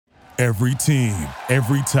Every team,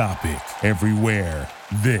 every topic, everywhere.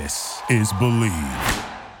 This is Believe.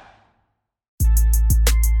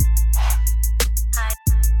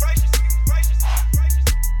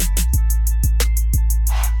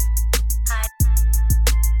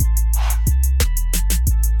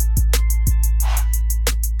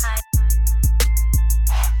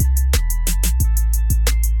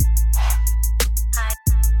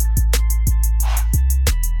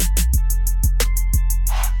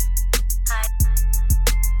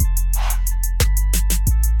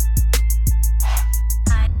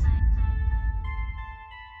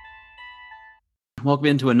 Welcome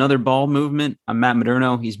into another Ball Movement. I'm Matt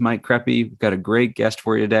Moderno. He's Mike Creppy. We've got a great guest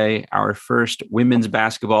for you today, our first women's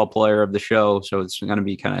basketball player of the show. So it's going to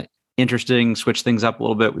be kind of interesting, switch things up a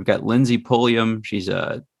little bit. We've got Lindsey Pulliam. She's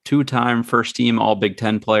a two-time first-team All-Big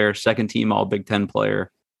Ten player, second-team All-Big Ten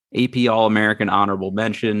player, AP All-American honorable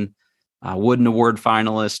mention, Wooden Award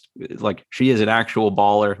finalist. Like, she is an actual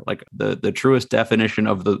baller, like the truest definition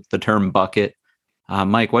of the term bucket.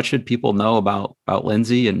 Mike, what should people know about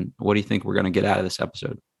Lindsey, and what do you think we're going to get out of this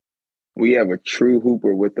episode? We have a true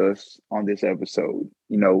hooper with us on this episode.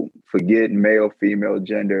 You know, forget male, female,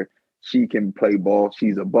 gender. She can play ball.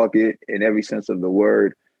 She's a bucket in every sense of the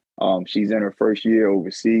word. She's in her first year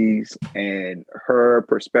overseas, and her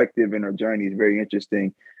perspective and her journey is very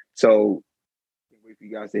interesting. So I can't wait for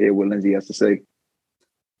you guys to hear what Lindsey has to say.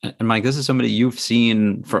 And Mike, this is somebody you've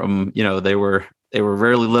seen from, they were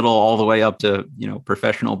really little all the way up to,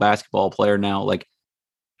 professional basketball player now. Like,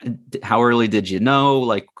 how early did you know?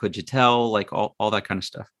 Like, could you tell? Like, all that kind of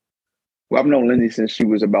stuff. Well, I've known Lindsey since she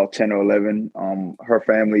was about 10 or 11. Her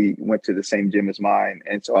family went to the same gym as mine,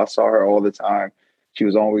 and so I saw her all the time. She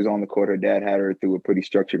was always on the court. Her dad had her through a pretty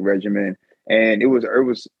structured regimen, and it was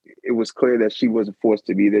clear that she wasn't forced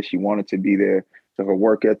to be there. She wanted to be there. So her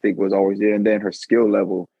work ethic was always there, and then her skill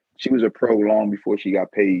level. She was a pro long before she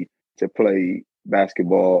got paid to play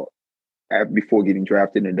basketball, before getting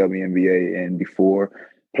drafted in the WNBA and before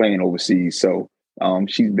playing overseas. So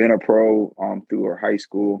she's been a pro through her high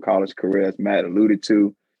school, college career, as Matt alluded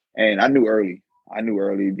to. And I knew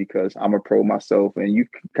early because I'm a pro myself, and you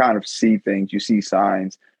can kind of see things. You see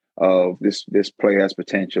signs of this player has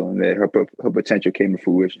potential, and that her potential came to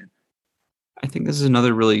fruition. I think this is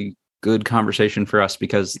another really good conversation for us,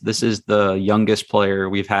 because this is the youngest player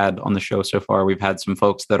we've had on the show so far. We've had some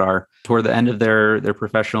folks that are toward the end of their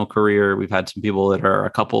professional career. We've had some people that are a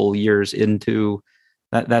couple years into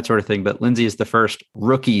that sort of thing. But Lindsey is the first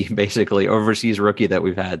rookie, basically overseas rookie that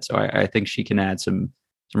we've had. So I think she can add some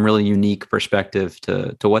really unique perspective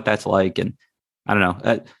to what that's like. And I don't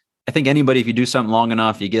know. I think anybody, if you do something long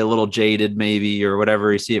enough, you get a little jaded maybe or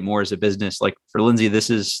whatever, you see it more as a business. Like for Lindsey,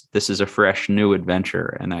 this is a fresh new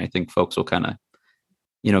adventure. And I think folks will kind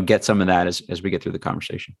of, get some of that as we get through the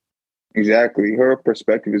conversation. Exactly. Her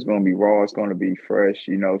perspective is going to be raw. It's going to be fresh.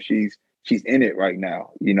 She's in it right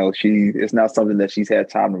now. It's not something that she's had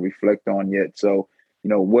time to reflect on yet. So,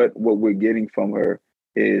 what we're getting from her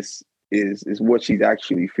is what she's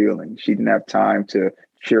actually feeling. She didn't have time to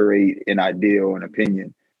curate an idea or an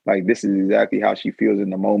opinion. Like, this is exactly how she feels in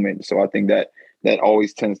the moment. So I think that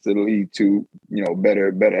always tends to lead to,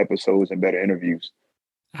 better episodes and better interviews.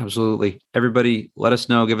 Absolutely. Everybody, let us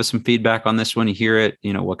know. Give us some feedback on this when you hear it.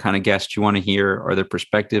 What kind of guests you want to hear. Are there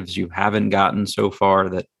perspectives you haven't gotten so far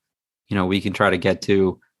that, we can try to get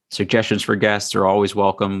to? Suggestions for guests are always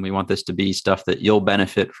welcome. We want this to be stuff that you'll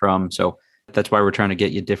benefit from. So that's why we're trying to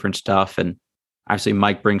get you different stuff. And obviously,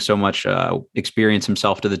 Mike brings so much experience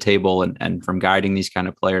himself to the table and from guiding these kind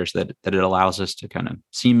of players that it allows us to kind of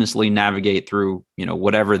seamlessly navigate through,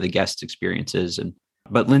 whatever the guest experience is.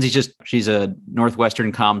 But Lindsey's she's a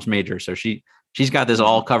Northwestern comms major. So she's got this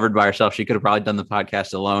all covered by herself. She could have probably done the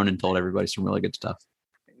podcast alone and told everybody some really good stuff.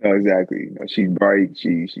 No, exactly. She's bright.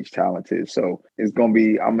 She's talented. So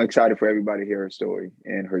I'm excited for everybody to hear her story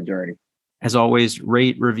and her journey. As always,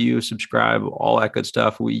 rate, review, subscribe, all that good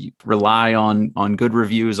stuff. We rely on good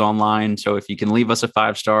reviews online. So if you can leave us a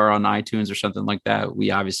 5-star on iTunes or something like that, we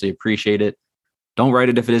obviously appreciate it. Don't write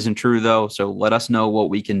it if it isn't true, though. So let us know what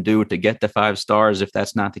we can do to get the 5 stars if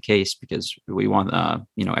that's not the case, because we want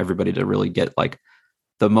everybody to really get like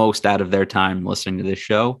the most out of their time listening to this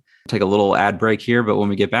show. Take a little ad break here, but when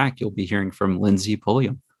we get back, you'll be hearing from Lindsey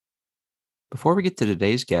Pulliam. Before we get to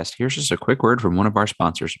today's guest, here's just a quick word from one of our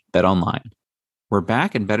sponsors, BetOnline. We're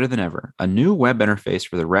back and better than ever. A new web interface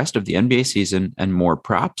for the rest of the NBA season and more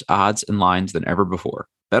props, odds, and lines than ever before.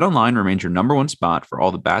 BetOnline remains your number one spot for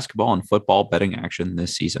all the basketball and football betting action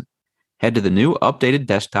this season. Head to the new updated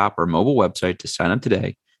desktop or mobile website to sign up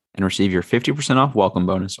today and receive your 50% off welcome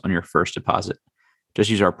bonus on your first deposit. Just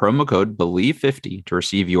use our promo code BELIEVE50 to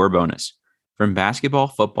receive your bonus. From basketball,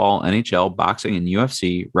 football, NHL, boxing, and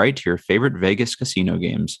UFC, right to your favorite Vegas casino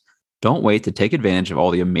games. Don't wait to take advantage of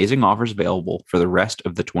all the amazing offers available for the rest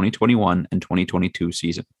of the 2021 and 2022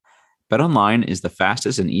 season. BetOnline is the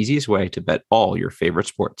fastest and easiest way to bet all your favorite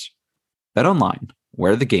sports. BetOnline,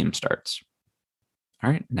 where the game starts. All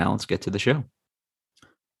right, now let's get to the show.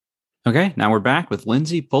 Okay, now we're back with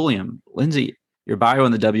Lindsey Pulliam. Lindsey, your bio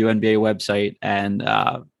on the WNBA website and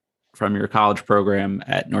from your college program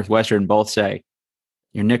at Northwestern both say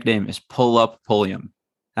your nickname is Pull Up Pulliam.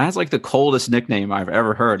 That's like the coldest nickname I've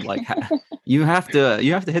ever heard. Like you have to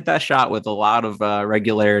hit that shot with a lot of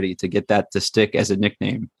regularity to get that to stick as a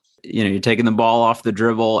nickname. You know, you're taking the ball off the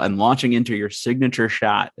dribble and launching into your signature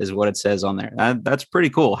shot is what it says on there. That's pretty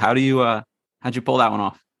cool. How'd you pull that one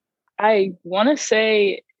off? I want to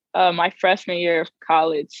say my freshman year of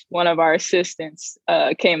college, one of our assistants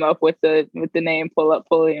came up with the name Pull Up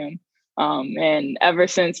Pulliam. And ever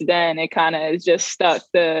since then, it kind of is just stuck.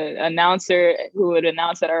 The announcer who would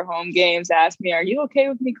announce at our home games asked me, "Are you okay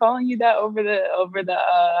with me calling you that over the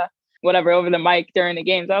mic during the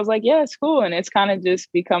games?" I was like, "Yeah, it's cool." And it's kind of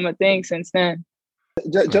just become a thing since then.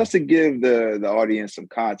 Just to give the audience some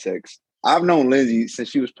context, I've known Lindsey since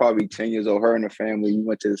she was probably 10 years old. Her and her family, we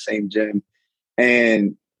went to the same gym.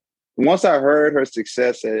 And once I heard her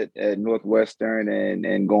success at Northwestern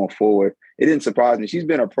and going forward, it didn't surprise me. She's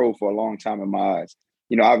been a pro for a long time in my eyes.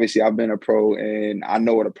 You know, obviously I've been a pro and I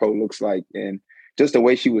know what a pro looks like. And just the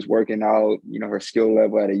way she was working out, you know, her skill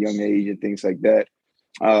level at a young age and things like that.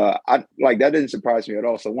 That didn't surprise me at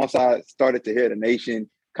all. So once I started to hear the nation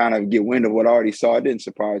kind of get wind of what I already saw, it didn't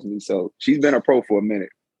surprise me. So she's been a pro for a minute.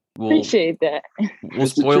 Appreciate that. We'll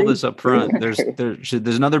spoil this up front. There's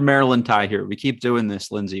another Maryland tie here. We keep doing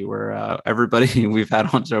this, Lindsey, where everybody we've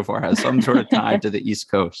had on so far has some sort of tie to the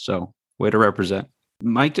East Coast. So way to represent.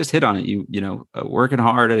 Mike just hit on it. You know, working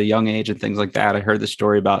hard at a young age and things like that. I heard the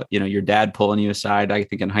story about, you know, your dad pulling you aside, I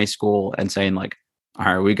think in high school and saying like, all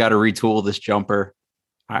right, we got to retool this jumper.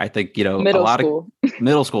 I think, you know,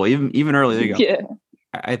 middle school, even early. There you go. Yeah.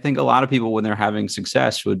 I think a lot of people when they're having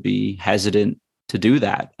success would be hesitant to do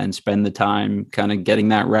that and spend the time kind of getting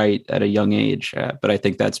that right at a young age. But I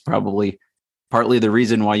think that's probably partly the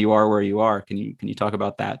reason why you are where you are. Can you talk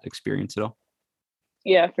about that experience at all?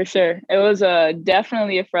 Yeah, for sure. It was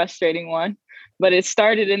definitely a frustrating one, but it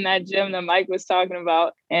started in that gym that Mike was talking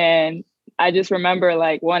about. And I just remember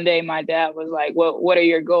like one day my dad was like, what are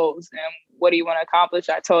your goals? And what do you want to accomplish?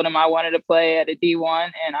 I told him I wanted to play at a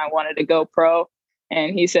D1 and I wanted to go pro.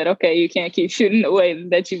 And he said, okay, you can't keep shooting the way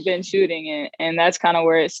that you've been shooting. And that's kind of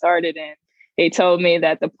where it started. And he told me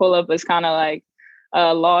that the pull-up was kind of like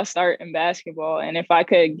a lost art in basketball. And if I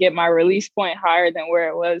could get my release point higher than where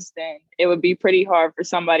it was, then it would be pretty hard for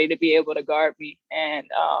somebody to be able to guard me. And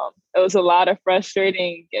it was a lot of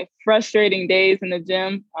frustrating days in the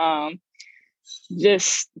gym.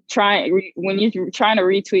 Just when you're trying to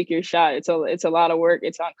retweak your shot, it's a lot of work.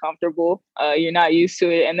 It's uncomfortable. You're not used to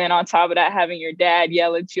it. And then on top of that, having your dad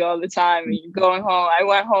yell at you all the time and you're going home. I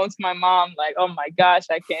went home to my mom like, oh my gosh,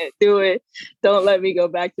 I can't do it. Don't let me go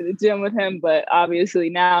back to the gym with him. But obviously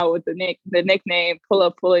now with the nickname, Pull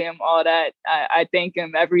Up Pulliam, all that, I thank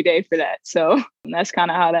him every day for that. So that's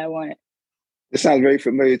kind of how that went. It sounds very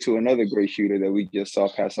familiar to another great shooter that we just saw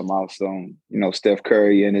pass a milestone. You know, Steph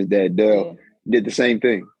Curry and his dad, Dell. Yeah. Did the same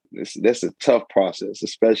thing. That's a tough process,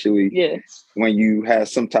 especially when you have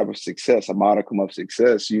some type of success, a modicum of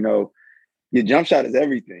success. You know, your jump shot is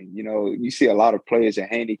everything. You know, you see a lot of players are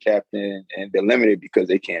handicapped and they're limited because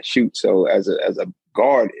they can't shoot. So as a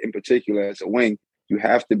guard in particular, as a wing, you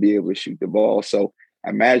have to be able to shoot the ball. So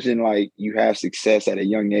imagine like you have success at a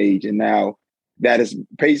young age and now that is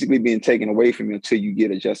basically being taken away from you until you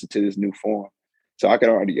get adjusted to this new form. So I can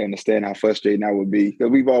already understand how frustrating that would be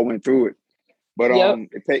because we've all went through it. But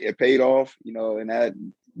it paid off, you know, and that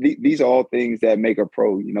these are all things that make a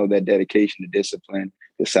pro, you know, that dedication, the discipline,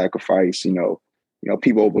 the sacrifice, you know,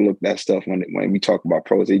 people overlook that stuff when we talk about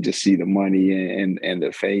pros. They just see the money and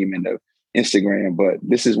the fame and the Instagram. But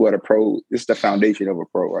this is the foundation of a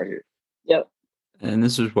pro right here. Yep. And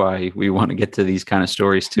this is why we want to get to these kind of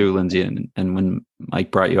stories too, Lindsey. And when Mike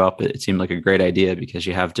brought you up, it seemed like a great idea because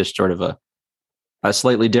you have just sort of a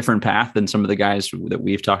slightly different path than some of the guys that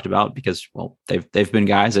we've talked about because, well, they've been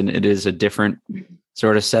guys and it is a different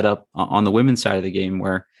sort of setup on the women's side of the game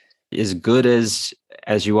where as good as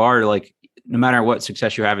you are, like no matter what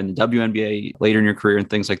success you have in the WNBA later in your career and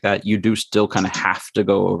things like that, you do still kind of have to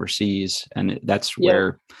go overseas. And that's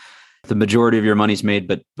where the majority of your money's made.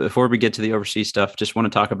 But before we get to the overseas stuff, just want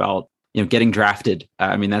to talk about, you know, getting drafted.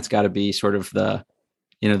 I mean, that's got to be sort of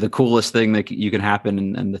the coolest thing that you can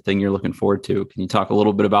happen and the thing you're looking forward to. Can you talk a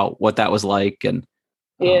little bit about what that was like and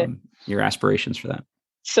your aspirations for that?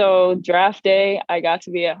 So draft day, I got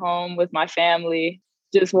to be at home with my family,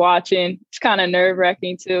 just watching. It's kind of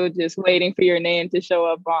nerve-wracking too, just waiting for your name to show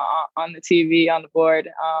up on the TV, on the board.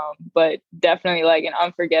 But definitely like an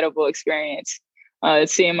unforgettable experience.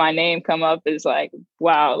 Seeing my name come up is like,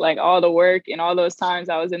 wow, like all the work and all those times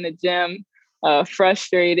I was in the gym,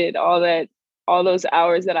 frustrated, all those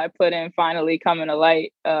hours that I put in finally coming to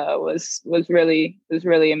light was really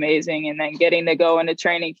amazing. And then getting to go into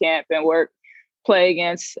training camp and play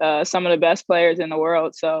against some of the best players in the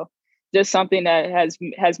world. So just something that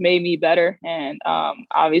has made me better. And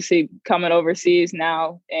obviously coming overseas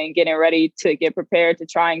now and getting ready to get prepared to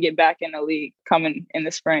try and get back in the league coming in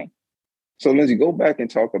the spring. So Lindsay, go back and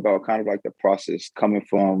talk about kind of like the process coming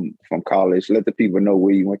from college. Let the people know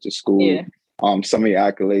where you went to school. Yeah. Some of your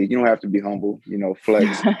accolades. You don't have to be humble,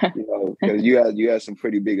 flex, because you had some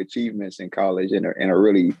pretty big achievements in college in a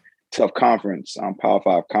really tough conference, Power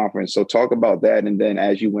 5 conference. So talk about that. And then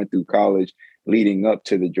as you went through college leading up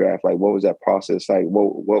to the draft, like what was that process like?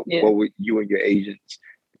 What were you and your agents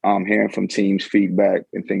hearing from teams, feedback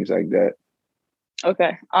and things like that?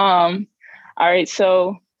 Okay. All right.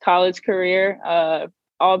 So college career,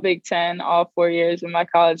 all Big Ten, all 4 years of my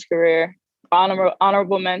college career.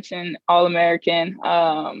 Honorable mention, All-American.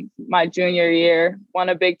 My junior year, won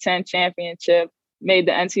a Big Ten championship, made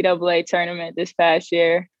the NCAA tournament this past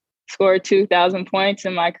year, scored 2,000 points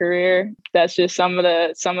in my career. That's just some of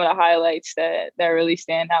the highlights that really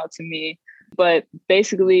stand out to me. But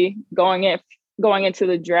basically, going into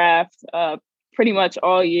the draft, pretty much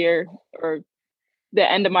all year or the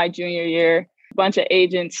end of my junior year, a bunch of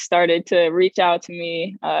agents started to reach out to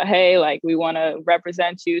me. Hey, like we want to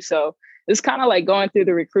represent you. So it's kind of like going through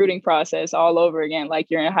the recruiting process all over again, like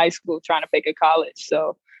you're in high school trying to pick a college.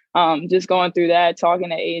 So just going through that, talking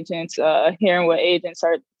to agents, hearing what agents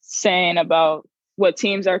are saying about what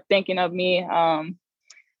teams are thinking of me.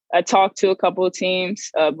 I talked to a couple of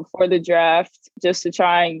teams before the draft just to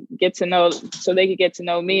try and get to know, so they could get to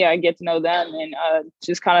know me, I get to know them, and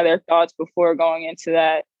just kind of their thoughts before going into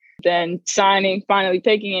that. Then finally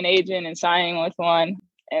picking an agent and signing with one.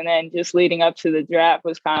 And then just leading up to the draft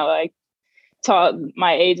was kind of like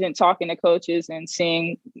my agent talking to coaches and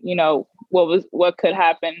seeing, what could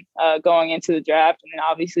happen going into the draft. And then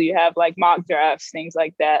obviously you have like mock drafts, things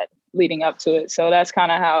like that leading up to it. So that's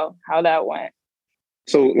kind of how that went.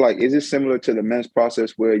 So like, is it similar to the men's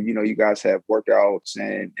process where, you guys have workouts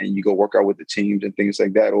and you go work out with the teams and things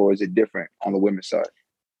like that? Or is it different on the women's side?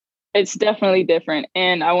 It's definitely different.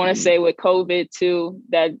 And I want to say with COVID too,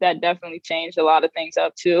 that definitely changed a lot of things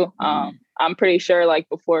up too. I'm pretty sure like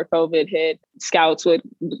before COVID hit, scouts would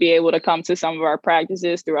be able to come to some of our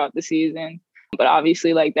practices throughout the season. But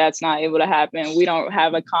obviously like that's not able to happen. We don't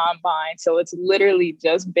have a combine. So it's literally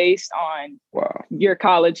just based on your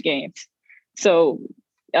college games. So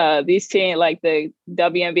these teams, like the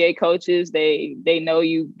WNBA coaches, they know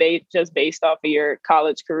you just based off of your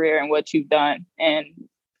college career and what you've done. And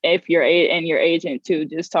if your agent too,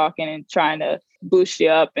 just talking and trying to boost you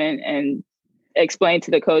up and explain to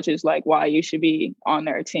the coaches like why you should be on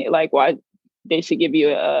their team, like why they should give you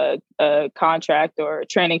a contract or a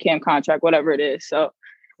training camp contract, whatever it is. So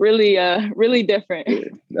really different.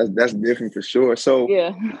 Yeah, that's different for sure. So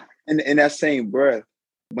yeah. In that same breath,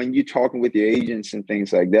 when you're talking with your agents and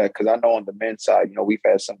things like that, because I know on the men's side, we've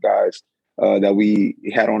had some guys that we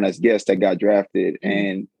had on as guests that got drafted,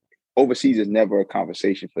 and overseas is never a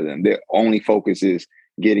conversation for them. Their only focus is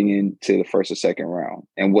getting into the first or second round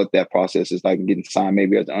and what that process is like, and getting signed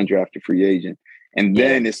maybe as an undrafted free agent. And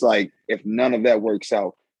then it's like, if none of that works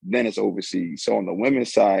out, then it's overseas. So on the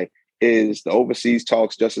women's side, is the overseas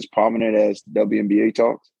talks just as prominent as WNBA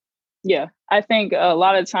talks? Yeah, I think a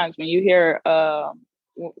lot of times when you hear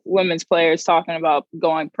women's players talking about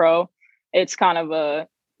going pro, it's kind of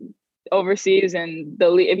overseas and the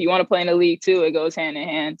league. If you want to play in the league too, it goes hand in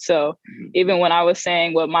hand. So even when I was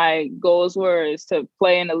saying what my goals were is to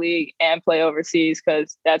play in the league and play overseas,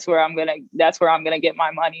 because that's where I'm gonna get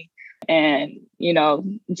my money, and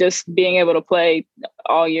just being able to play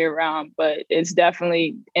all year round. But it's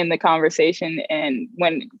definitely in the conversation, and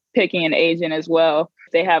when picking an agent as well,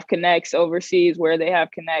 they have connects overseas where they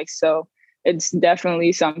have connects. So it's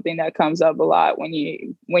definitely something that comes up a lot when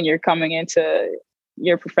you're coming into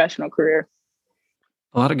your professional career.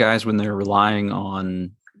 A lot of guys, when they're relying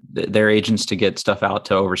on their agents to get stuff out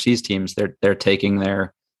to overseas teams, they're taking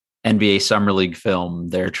their NBA Summer League film,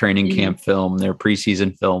 their training camp film, their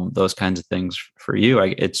preseason film, those kinds of things. For you,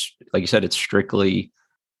 it's like you said, it's strictly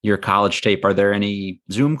your college tape, are there any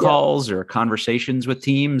Zoom Yep. calls or conversations with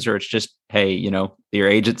teams, or it's just, hey, your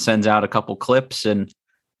agent sends out a couple clips and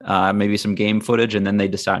maybe some game footage, and then they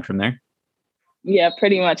decide from there? Yeah,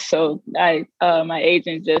 pretty much. So my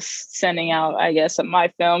agent just sending out, I guess,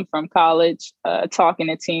 my film from college, talking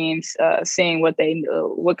to teams, seeing what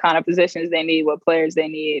kind of positions they need, what players they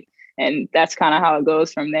need. And that's kind of how it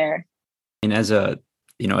goes from there. And as a,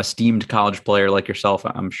 esteemed college player like yourself,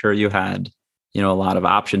 I'm sure you had, a lot of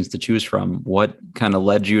options to choose from. What kind of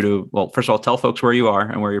led you to, well, first of all, tell folks where you are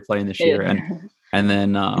and where you're playing this year. And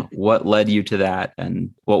then what led you to that?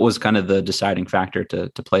 And what was kind of the deciding factor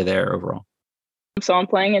to play there overall? So I'm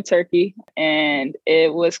playing in Turkey, and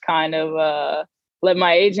it was kind of let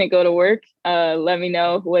my agent go to work, let me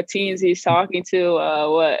know what teams he's talking to,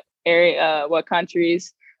 what area, what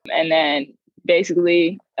countries. And then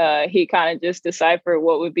basically he kind of just deciphered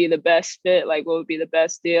what would be the best fit, like what would be the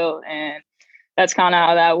best deal. And that's kind of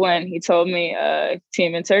how that went. He told me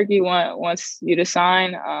team in Turkey wants you to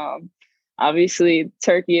sign. Obviously,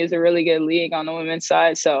 Turkey is a really good league on the women's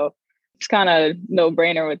side. So it's kind of no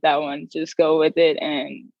brainer with that one. Just go with it.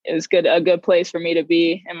 And it was a good place for me to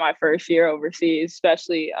be in my first year overseas,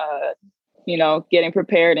 especially, getting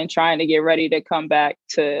prepared and trying to get ready to come back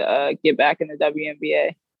to get back in the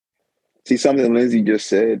WNBA. See, something Lindsay just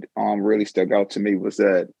said really stuck out to me was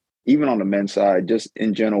that even on the men's side, just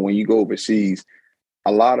in general, when you go overseas,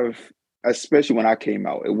 a lot of, especially when I came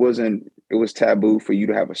out, it was taboo for you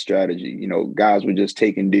to have a strategy. Guys were just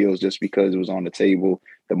taking deals just because it was on the table.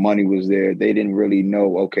 The money was there. They didn't really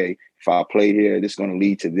know, okay, if I play here, this is going to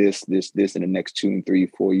lead to this in the next 2 and 3,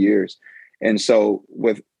 4 years. And so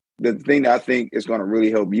with the thing that I think is going to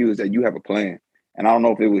really help you is that you have a plan. And I don't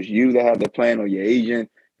know if it was you that had the plan or your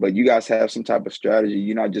agent, but you guys have some type of strategy.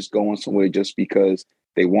 You're not just going somewhere just because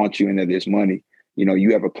they want you and that there's money.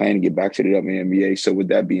 You have a plan to get back to the WNBA. So with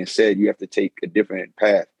that being said, you have to take a different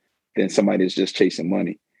path than somebody that's just chasing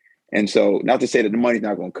money. And so not to say that the money's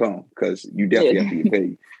not going to come, because you definitely have to get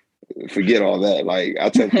paid. Forget all that. Like I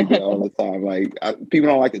tell people all the time, people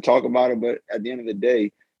don't like to talk about it, but at the end of the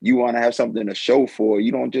day, you want to have something to show for.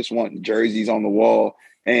 You don't just want jerseys on the wall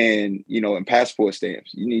and, and passport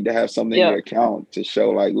stamps. You need to have something in your account to show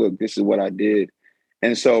like, look, this is what I did.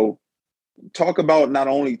 And so talk about not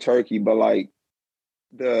only Turkey, but like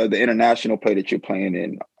the international play that you're playing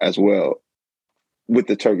in as well with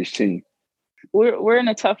the Turkish team. We're in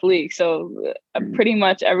a tough league. So pretty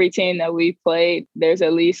much every team that we played, there's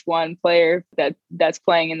at least one player that's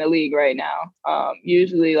playing in the league right now.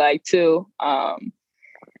 Usually like two. And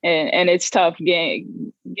it's tough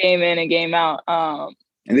game in and game out.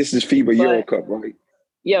 And this is FIBA Euro Cup, right?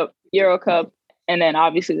 Yep, Euro Cup. And then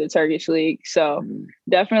obviously the Turkish league. So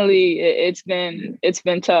definitely it's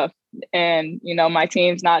been tough. And, my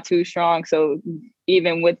team's not too strong. So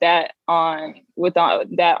even with that on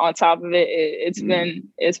top of it, it's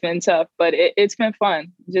been tough, but it's been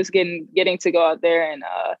fun just getting to go out there and,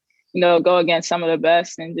 go against some of the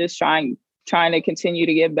best and just trying to continue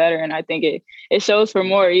to get better. And I think it shows for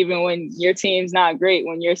more, even when your team's not great,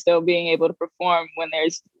 when you're still being able to perform, when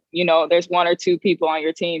there's one or two people on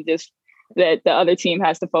your team just that the other team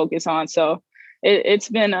has to focus on. So it's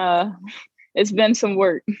been some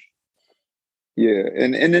work. Yeah.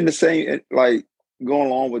 And then the same, like going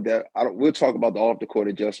along with that, we'll talk about the off the court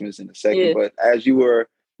adjustments in a second, but as you were,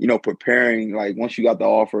 preparing, like once you got the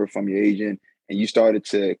offer from your agent and you started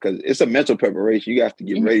to, because it's a mental preparation, you have to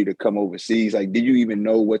get ready to come overseas. Like, did you even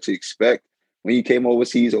know what to expect when you came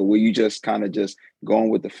overseas, or were you just kind of just going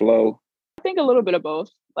with the flow? I think a little bit of both.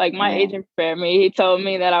 Like my agent prepared me. He told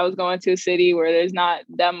me that I was going to a city where there's not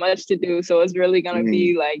that much to do. So it's really going to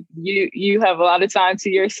be like you have a lot of time to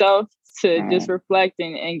yourself to just reflect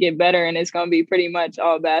and get better. And it's going to be pretty much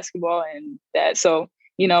all basketball and that. So,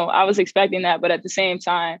 I was expecting that. But at the same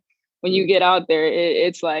time, when you get out there,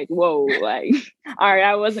 it's like, whoa, like, all right,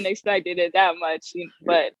 I wasn't expecting it that much.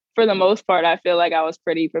 But for the most part, I feel like I was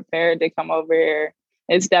pretty prepared to come over here.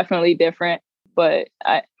 It's definitely different. But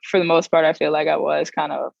for the most part, I feel like I was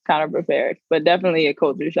kind of prepared, but definitely a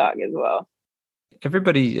culture shock as well.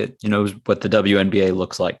 Everybody knows what the WNBA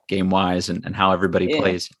looks like game wise and how everybody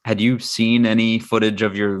plays. Had you seen any footage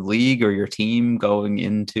of your league or your team going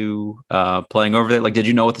into playing over there? Like, did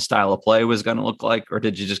you know what the style of play was going to look like, or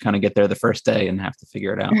did you just kind of get there the first day and have to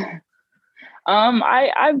figure it out?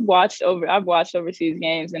 I've watched overseas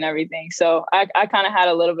games and everything. So I kind of had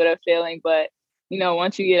a little bit of feeling, but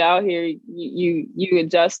once you get out here, you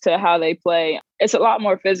adjust to how they play. It's a lot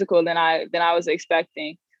more physical than I was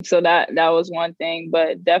expecting. So that was one thing,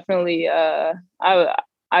 but definitely I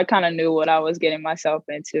kind of knew what I was getting myself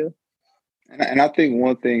into. And I think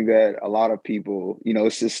one thing that a lot of people,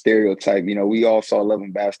 it's this stereotype. We all saw Love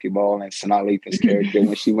and Basketball and Sanaa Lathan's character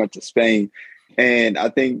when she went to Spain. And I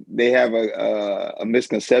think they have a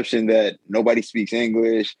misconception that nobody speaks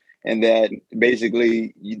English and that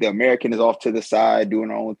basically the American is off to the side doing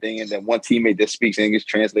their own thing. And then one teammate that speaks English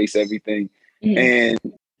translates everything. And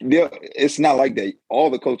it's not like that. All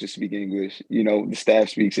the coaches speak English. The staff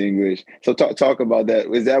speaks English. So talk about that.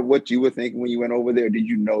 Was that what you were thinking when you went over there? Or did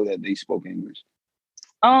you know that they spoke English?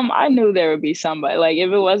 I knew there would be somebody. Like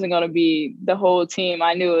if it wasn't going to be the whole team,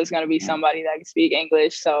 I knew it was going to be somebody that could speak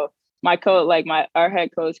English. So my coach, like our head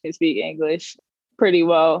coach, can speak English pretty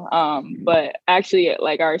well. But actually,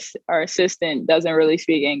 like our assistant doesn't really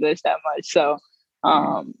speak English that much. So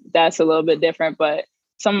that's a little bit different. But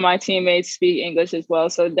some of my teammates speak English as well.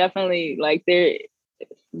 So definitely like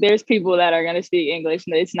there's people that are going to speak English,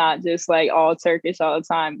 and it's not just like all Turkish all the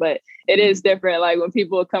time, but it is different. Like when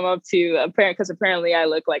people come up to because apparently I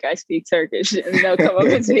look like I speak Turkish, and they'll come up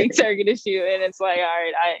and speak Turkish to you. And it's like, all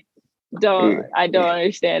right, I don't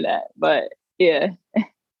understand that, but yeah.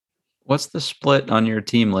 What's the split on your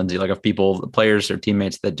team, Lindsay? Like of people, players or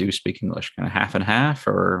teammates that do speak English, kind of half and half,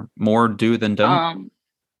 or more do than don't?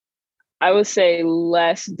 I would say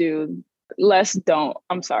less do, less don't.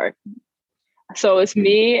 I'm sorry. So it's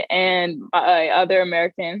me and other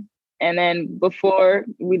American. And then before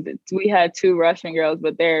we had 2 Russian girls,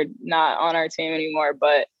 but they're not on our team anymore.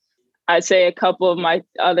 But I'd say a couple of my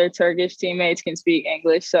other Turkish teammates can speak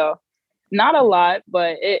English. So not a lot,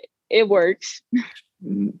 but it works.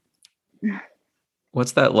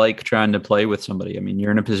 What's that like trying to play with somebody? I mean,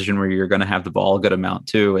 you're in a position where you're going to have the ball a good amount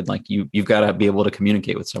too. And like you've got to be able to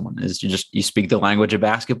communicate with someone. Is you speak the language of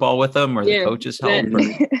basketball with them, or the coaches help?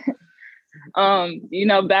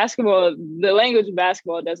 Basketball, the language of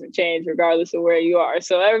basketball doesn't change regardless of where you are.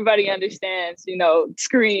 So everybody understands,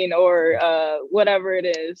 screen or whatever it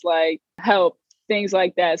is, like help, things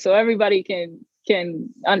like that. So everybody can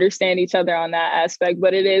understand each other on that aspect,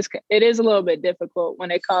 but it is a little bit difficult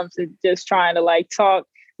when it comes to just trying to like talk.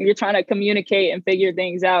 You're trying to communicate and figure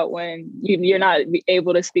things out when you're not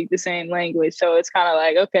able to speak the same language. So it's kind of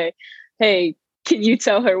like, okay, hey, can you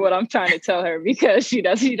tell her what I'm trying to tell her? Because she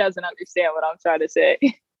doesn't understand what I'm trying to say.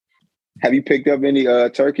 Have you picked up any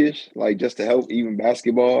Turkish, like just to help even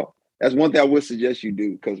basketball? That's one thing I would suggest you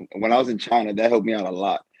do, because when I was in China, that helped me out a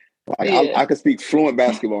lot. Like I could speak fluent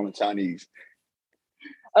basketball in Chinese.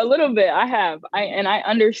 A little bit, I have. I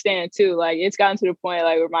understand too. Like it's gotten to the point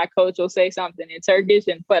like where my coach will say something in Turkish,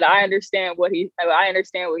 but I understand what he's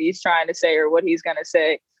trying to say or what he's gonna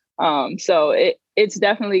say. So it's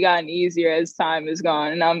definitely gotten easier as time has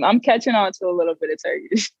gone, and I'm catching on to a little bit of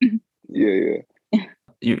Turkish. Yeah.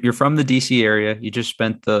 You're from the DC area. You just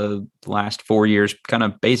spent the last 4 years kind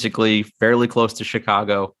of basically fairly close to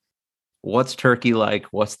Chicago. What's Turkey like?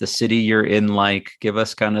 What's the city you're in like? Give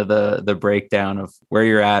us kind of the breakdown of where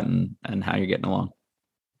you're at and how you're getting along.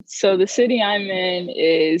 So the city I'm in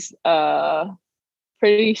is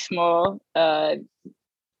pretty small.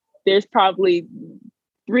 There's probably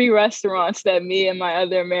 3 restaurants that me and my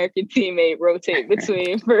other American teammate rotate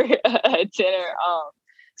between for dinner.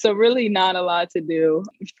 So really not a lot to do.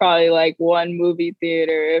 It's probably like 1 movie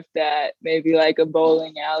theater, if that, maybe like a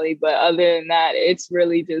bowling alley. But other than that, it's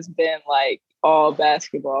really just been like all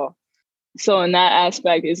basketball. So in that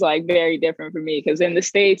aspect, it's like very different for me, because in the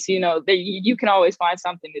States, you can always find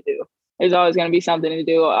something to do. There's always going to be something to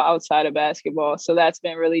do outside of basketball. So that's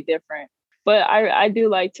been really different. But I do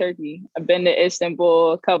like Turkey. I've been to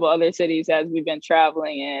Istanbul, a couple other cities as we've been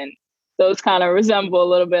traveling, and those kind of resemble a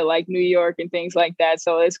little bit like New York and things like that.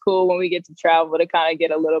 So it's cool when we get to travel to kind of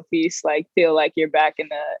get a little piece, like feel like you're back in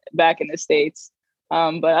the States.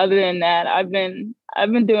 But other than that, I've been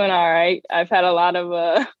doing all right. I've had a lot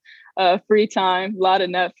of free time, a lot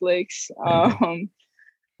of Netflix, a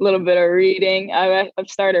little bit of reading. I've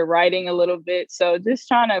started writing a little bit. So just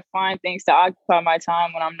trying to find things to occupy my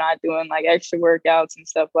time when I'm not doing like extra workouts and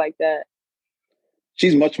stuff like that.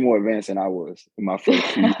 She's much more advanced than I was in my first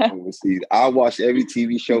few years overseas. I watched every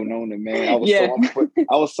TV show known to man.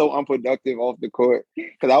 I was so unproductive off the court,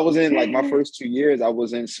 because I was in like my first 2 years, I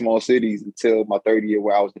was in small cities until my 3rd year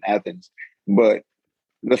where I was in Athens. But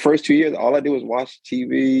the first 2 years, all I did was watch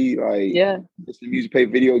TV, listen to music, play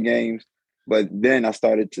video games. But then I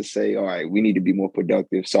started to say, all right, we need to be more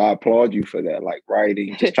productive. So I applaud you for that, like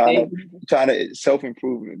writing, just trying to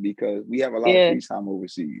self-improvement, because we have a lot of free time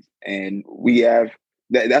overseas, and we have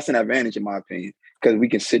that's an advantage in my opinion, because we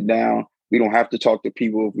can sit down. We don't have to talk to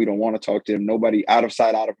people if we don't want to talk to them. Nobody, out of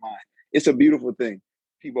sight, out of mind. It's a beautiful thing.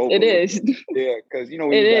 People, it is. Yeah, because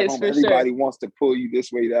when you're at home, everybody wants to pull you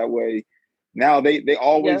this way, that way. Now they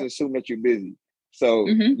always Yeah. assume that you're busy. So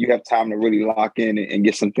Hmm. you have time to really lock in and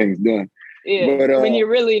get some things done. Yeah. But When you're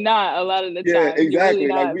really not a lot of the yeah, time, you're really exactly.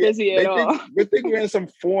 Like not busy at all. we think we're in some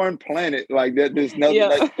foreign planet. Like that there's nothing Yeah.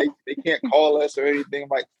 like they can't call us or anything.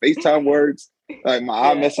 Like FaceTime works, like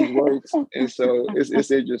my Yeah. iMessage works. And so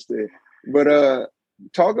it's interesting. But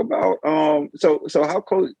talk about so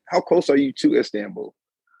how close are you to Istanbul,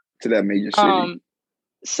 to that major city?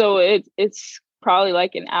 So it's probably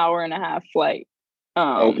like an hour and a half flight.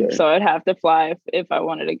 Okay. So I'd have to fly if I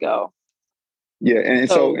wanted to go. Yeah, and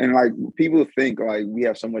so So and like people think like we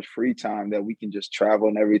have so much free time that we can just travel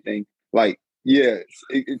and everything. Like, yeah,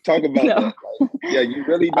 talk about no. that. Like, yeah, you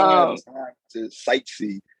really don't have Um, time to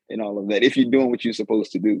sightsee and all of that if you're doing what you're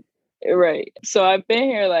supposed to do. right. So I've been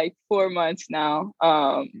here like 4 months now.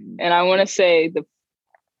 And I want to say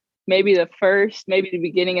maybe the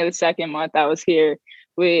beginning of the second month I was here,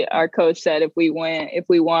 our coach said if we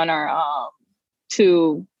won our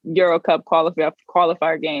two Euro Cup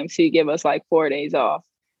qualifier games, he'd give us like 4 days off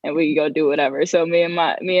and we could go do whatever. So me and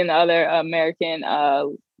the other American,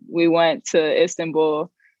 we went to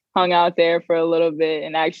Istanbul, hung out there for a little bit,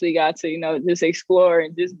 and actually got to, just explore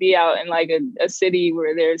and just be out in like a city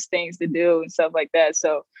where there's things to do and stuff like that.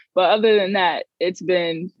 So, but other than that, it's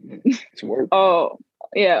been It's work. all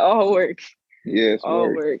work. Yeah, it's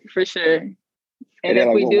All work for sure. And if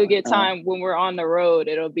like, we do get time when we're on the road,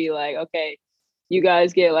 it'll be like, okay, you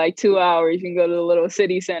guys get like 2 hours. You can go to the little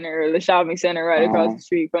city center or the shopping center right across the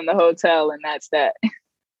street from the hotel, and that's that.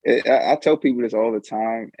 I tell people this all the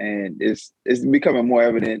time, and it's becoming more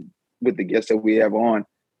evident with the guests that we have on.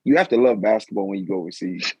 You have to love basketball when you go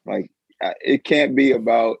overseas. Like, it can't be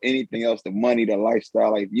about anything else, the money, the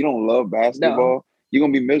lifestyle. Like, if you don't love basketball, you're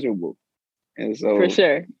going to be miserable. And so, for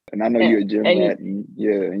sure. And I know you're a gym rat, and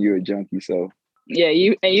you're a junkie. So, yeah,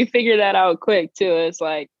 you figure that out quick too. It's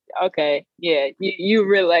like, okay, yeah, you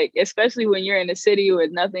really like, especially when you're in a city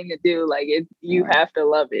with nothing to do, like you have to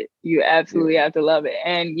love it. You absolutely have to love it.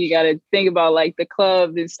 And you got to think about like the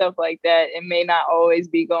clubs and stuff like that. It may not always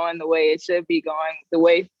be going the way it should be going, the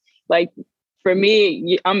way, like for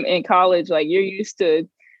me, I'm in college, like you're used to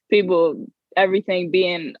everything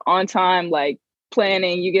being on time, like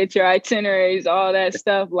planning, you get your itineraries, all that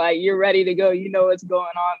stuff, like you're ready to go, you know what's going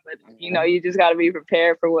on, but you just got to be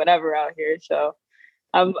prepared for whatever out here. So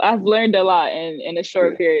I've learned a lot in a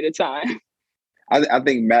short period of time. I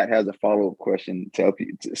think Matt has a follow-up question to help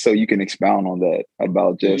you, so you can expound on that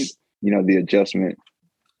about just the adjustment.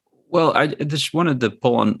 Well, I just wanted to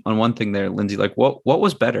pull on one thing there, Lindsay. Like, what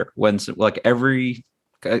was better when, like,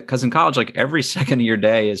 because in college, like every second of your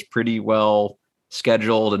day is pretty well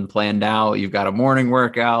scheduled and planned out. You've got a morning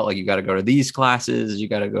workout, like you got to go to these classes, you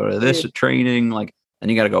got to go to this training, like, then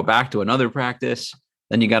you got to go back to another practice.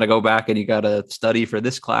 Then you got to go back and you got to study for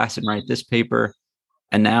this class and write this paper.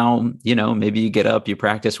 And now, maybe you get up, you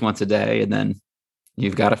practice once a day, and then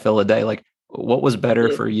you've got to fill a day. Like, what was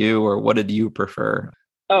better for you, or what did you prefer?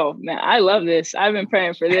 Oh, man, I love this. I've been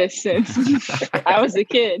praying for this since I was a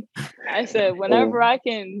kid. I said, whenever I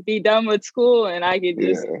can be done with school and I can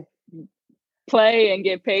just play and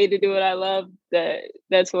get paid to do what I love,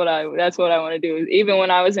 that's what I want to do. Even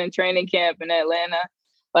when I was in training camp in Atlanta,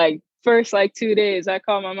 like first 2 days, I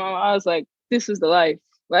called my mom. I was like, this is the life.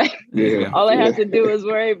 Like all I have to do is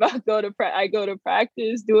worry about I go to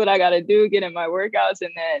practice, do what I got to do, get in my workouts,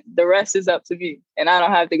 and then the rest is up to me. And I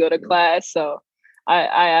don't have to go to class. So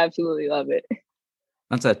I absolutely love it.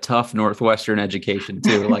 That's a tough Northwestern education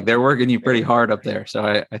too. Like they're working you pretty hard up there.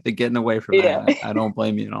 So I think getting away from that, I don't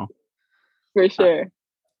blame you at all. For sure.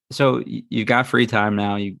 So you've got free time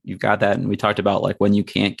now. You've got that. And we talked about like when you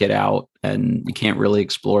can't get out and you can't really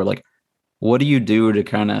explore, like, what do you do to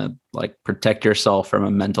kind of like protect yourself from a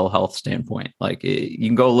mental health standpoint? Like you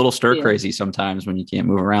can go a little stir crazy sometimes when you can't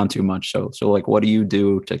move around too much. So like, what do you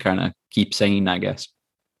do to kind of keep sane, I guess?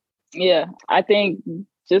 Yeah, I think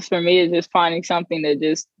just for me, it's just finding something to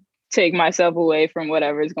just take myself away from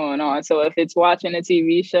whatever's going on. So if it's watching a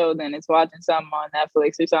TV show, then it's watching something on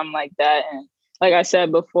Netflix or something like that. And like I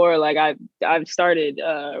said before, like I've started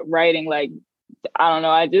writing, like, I don't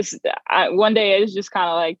know. One day it's just kind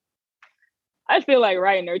of like, I feel like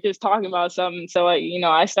writing or just talking about something. So,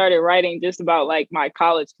 I started writing just about like my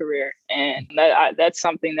college career. And that's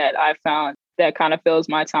something that I found that kind of fills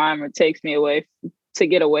my time or takes me away to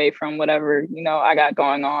get away from whatever, I got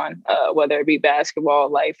going on, whether it be basketball,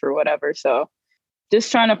 life or whatever. So just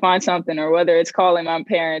trying to find something, or whether it's calling my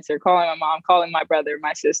parents or calling my mom, calling my brother,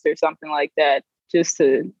 my sister, something like that, just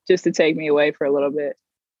to take me away for a little bit.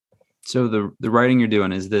 So the writing you're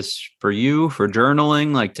doing, is this for you, for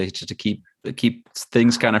journaling, like to keep keep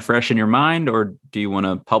things kind of fresh in your mind, or do you want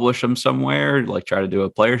to publish them somewhere, like try to do a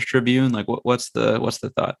Players Tribune? Like what's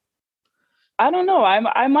the thought? I don't know.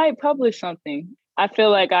 I might publish something. I feel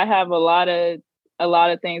like I have a lot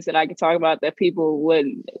of things that I could talk about that people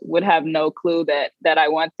would have no clue that I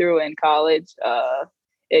went through in college.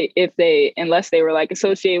 Unless they were like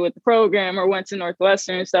associated with the program or went to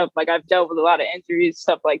Northwestern and stuff. Like I've dealt with a lot of injuries,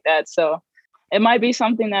 stuff like that. So it might be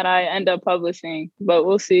something that I end up publishing, but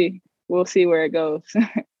we'll see. We'll see where it goes.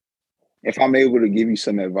 If I'm able to give you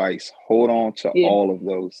some advice, hold on to all of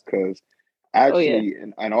those, because actually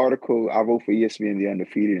an article I wrote for ESPN The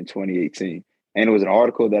Undefeated in 2018, and it was an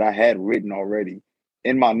article that I had written already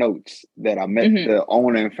in my notes that I met the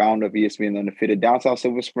owner and founder of ESPN The Undefeated downtown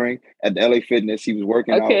Silver Spring at the LA Fitness. He was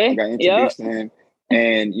working out. I got introduced to him.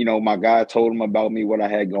 And, my guy told him about me, what I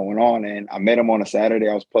had going on. And I met him on a Saturday.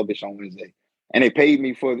 I was published on Wednesday. And they paid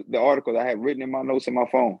me for the article that I had written in my notes in my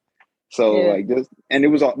phone. So and it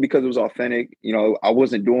was because it was authentic. I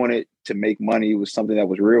wasn't doing it to make money. It was something that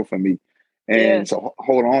was real for me. And so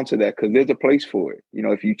hold on to that, because there's a place for it,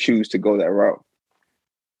 if you choose to go that route.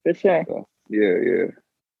 For sure. So, yeah.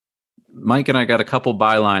 Mike and I got a couple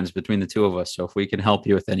bylines between the two of us. So if we can help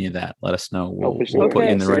you with any of that, let us know. We'll put you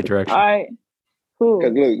in the right direction. All right. Cool.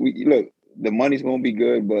 Because look, the money's going to be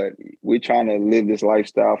good, but we're trying to live this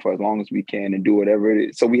lifestyle for as long as we can and do whatever it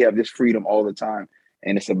is. So we have this freedom all the time.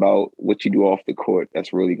 And it's about what you do off the court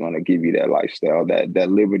that's really going to give you that lifestyle,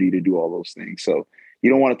 that liberty to do all those things. So you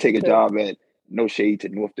don't want to take a job at, no shade to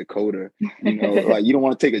North Dakota, like you don't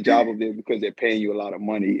want to take a job up there because they're paying you a lot of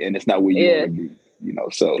money and it's not where you want to be,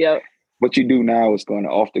 So what you do now is going to,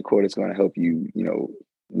 off the court, it's going to help you,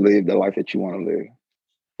 live the life that you want to live.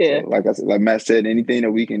 Yeah. So, like Matt said, anything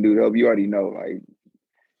that we can do to help, you already know. Like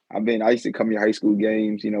I used to come to your high school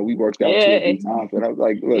games, we worked out 2 or 3 times, but I was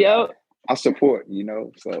like, look, I support,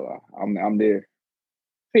 so I'm there.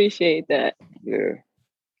 Appreciate that. Yeah.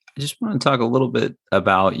 I just want to talk a little bit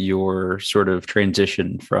about your sort of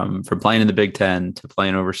transition from playing in the Big Ten to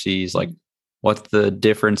playing overseas. Like, what's the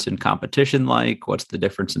difference in competition like? What's the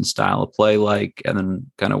difference in style of play like? And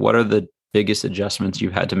then kind of what are the biggest adjustments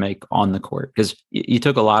you've had to make on the court? Because you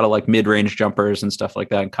took a lot of like mid-range jumpers and stuff like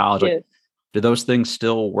that in college. Like, do those things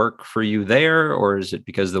still work for you there, or is it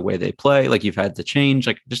because of the way they play? Like you've had to change,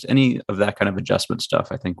 like just any of that kind of adjustment stuff,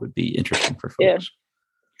 I think would be interesting for folks. Yeah.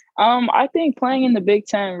 I think playing in the Big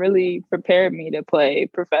Ten really prepared me to play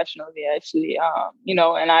professionally, actually.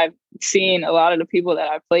 And I've seen a lot of the people that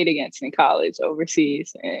I played against in college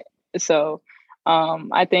overseas. And so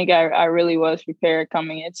I think I really was prepared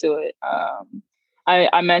coming into it.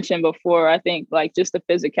 I mentioned before, I think like just the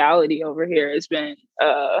physicality over here has been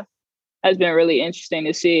really interesting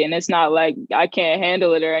to see. And it's not like I can't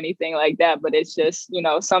handle it or anything like that, but it's just,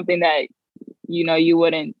 something that, you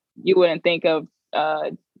wouldn't think of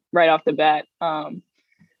right off the bat. But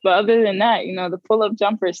other than that, the pull-up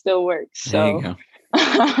jumper still works. So,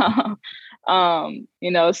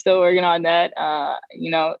 still working on that.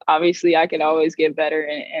 Obviously I could always get better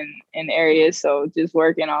in areas. So just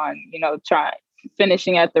working on,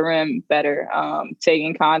 finishing at the rim better,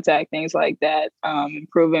 taking contact, things like that,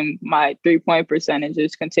 improving my 3-point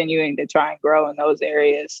percentages, continuing to try and grow in those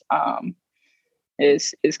areas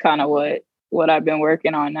is kind of what I've been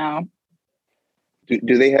working on now.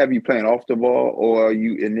 Do they have you playing off the ball, or are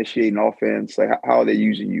you initiating offense? Like, how are they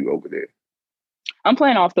using you over there? I'm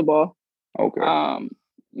playing off the ball. Okay.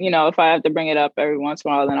 If I have to bring it up every once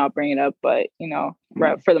in a while, then I'll bring it up. But,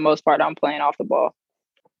 for the most part, I'm playing off the ball.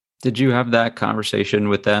 Did you have that conversation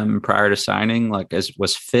with them prior to signing? Like,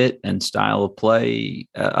 was fit and style of play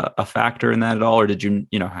a factor in that at all? Or did you,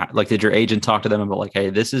 did your agent talk to them about like, hey,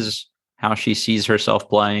 this is how she sees herself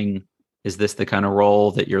playing? Is this the kind of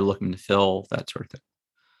role that you're looking to fill? That sort of thing.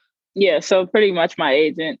 Yeah. So pretty much my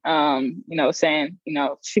agent, saying,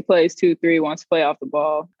 she plays 2-3, wants to play off the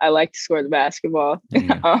ball. I like to score the basketball.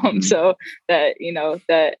 So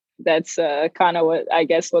that, that's kind of what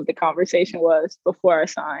the conversation was before I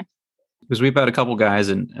signed. Because we've had a couple guys,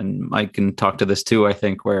 and Mike can talk to this too, I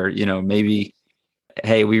think, where, maybe,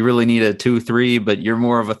 hey, we really need a 2-3, but you're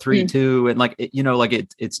more of a 3-2. And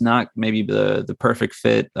it's not maybe the perfect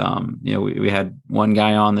fit. We had one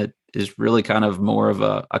guy on that is really kind of more of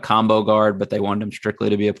a combo guard, but they wanted him strictly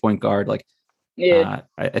to be a point guard. I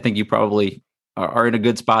think you probably are in a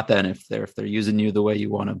good spot then if they're using you the way you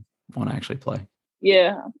want to actually play.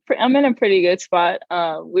 Yeah, I'm in a pretty good spot.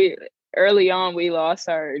 Early on, we lost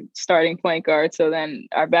our starting point guard. So then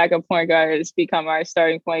our backup point guard has become our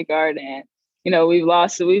starting point guard. And, we've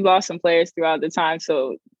lost some players throughout the time.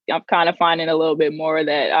 So I'm kind of finding a little bit more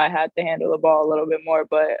that I had to handle the ball a little bit more.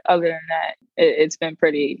 But other than that, it's been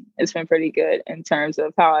pretty good in terms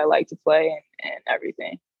of how I like to play and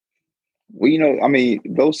everything. Well, I mean,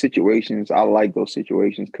 those situations, I like those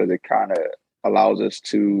situations because it kind of allows us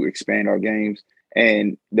to expand our games.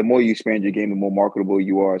 And the more you expand your game, the more marketable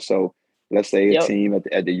you are. So let's say a team at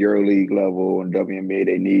the EuroLeague level and WNBA,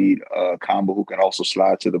 they need a combo who can also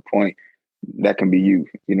slide to the point. That can be you,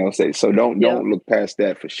 so don't look past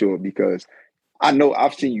that for sure, because I know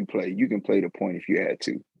I've seen you play. You can play the point if you had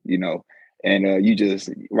to, and you just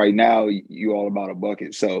right now you all about a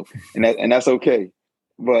bucket. So and that's okay.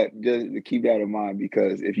 But just to keep that in mind,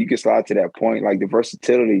 because if you can slide to that point, like the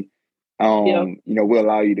versatility, will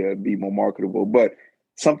allow you to be more marketable. But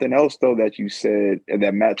something else, though, that you said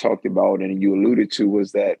that Matt talked about and you alluded to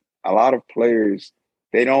was that a lot of players,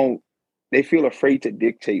 they feel afraid to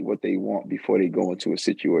dictate what they want before they go into a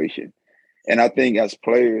situation. And I think as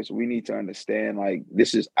players, we need to understand, like,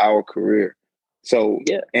 this is our career. So,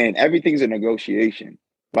 and everything's a negotiation.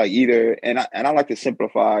 Like and I like to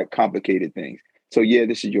simplify complicated things. So,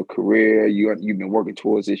 this is your career. You've been working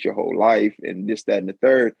towards this your whole life and this, that, and the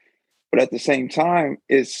third. But at the same time,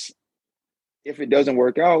 if it doesn't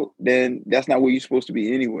work out, then that's not where you're supposed to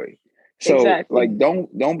be anyway. So exactly. Like,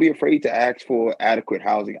 don't be afraid to ask for adequate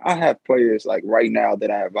housing. I have players like right now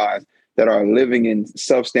that I advise that are living in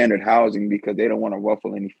substandard housing because they don't want to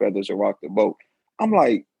ruffle any feathers or rock the boat. I'm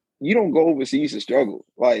like, you don't go overseas to struggle.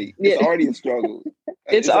 Like, it's already a struggle.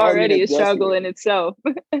 It's already a struggle in itself.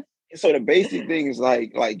 So the basic things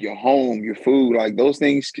like your home, your food, like those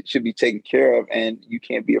things should be taken care of, and you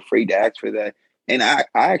can't be afraid to ask for that. And I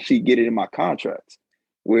actually get it in my contracts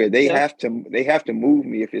where they have to move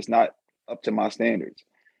me if it's not up to my standards.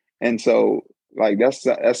 And so like that's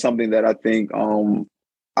something that I think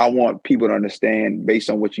I want people to understand based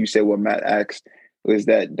on what you said, what Matt asked, is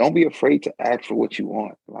that don't be afraid to ask for what you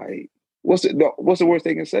want. Like what's the worst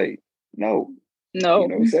they can say? No. You know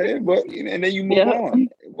what I'm saying? But and then you move on.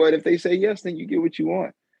 But if they say yes, then you get what you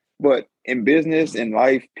want. But in business and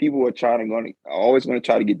life, people are always going to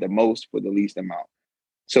try to get the most for the least amount.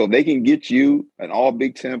 So if they can get you an all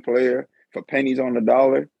Big Ten player for pennies on the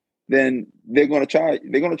dollar, then they're going to try.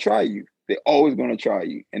 They're going to try you. They're always going to try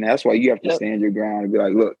you, and that's why you have to stand your ground and be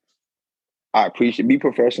like, "Look, be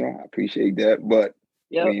professional. I appreciate that, but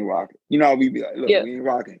we ain't rocking." You know how we be like, "Look, we ain't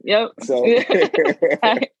rocking." So,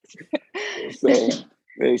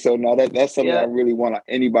 so now that's something I really want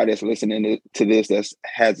anybody that's listening to this that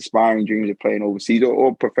has aspiring dreams of playing overseas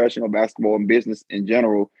or professional basketball and business in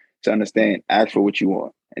general to understand. Ask for what you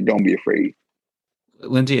want and don't be afraid.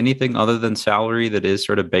 Lindsay, anything other than salary that is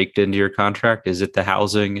sort of baked into your contract? Is it the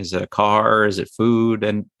housing? Is it a car? Is it food?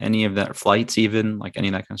 And any of that, flights even, like any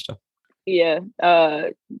of that kind of stuff? Yeah.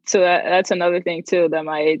 So that's another thing too that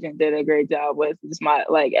my agent did a great job with. Is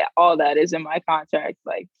all that is in my contract,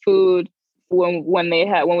 like food. When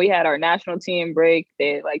we had our national team break,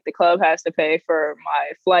 the club has to pay for my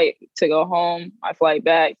flight to go home, my flight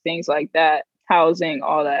back, things like that, housing,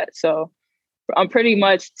 all that. So I'm pretty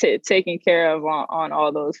much taken care of on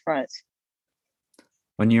all those fronts.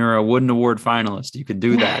 When you're a Wooden Award finalist, you could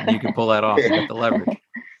do that. You can pull that off. You got the leverage.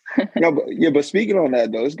 But speaking on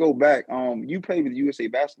that though, let's go back. You played with USA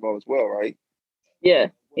Basketball as well, right? Yeah.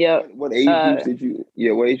 What age groups did you?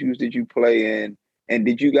 Yeah, what age groups did you play in? And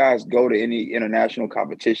did you guys go to any international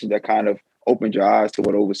competition that kind of opened your eyes to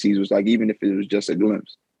what overseas was like, even if it was just a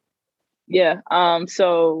glimpse? Yeah.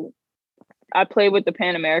 So I played with the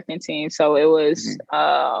Pan American team. So it was,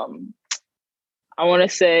 I want to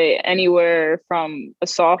say anywhere from a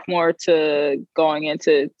sophomore to going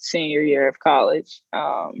into senior year of college.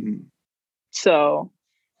 So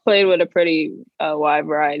played with a pretty wide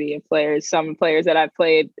variety of players, some players that I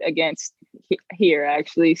played against here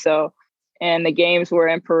actually. So, and the games were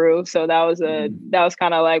in Peru. So that was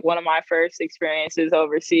kind of like one of my first experiences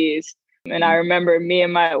overseas. And I remember me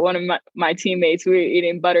and one of my teammates, we were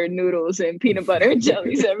eating buttered noodles and peanut butter and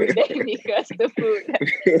jellies every day because the food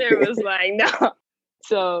there was like, no.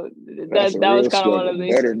 So that was kind of one of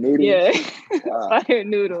these. Buttered noodles? Yeah. Wow. Buttered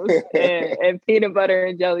noodles and peanut butter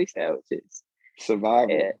and jelly sandwiches.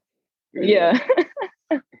 Survival. Yeah.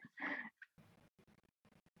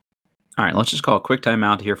 All right, let's just call a quick time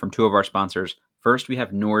out to hear from two of our sponsors. First, we have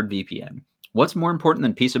NordVPN. What's more important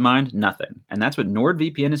than peace of mind? Nothing. And that's what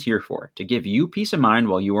NordVPN is here for, to give you peace of mind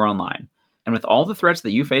while you are online. And with all the threats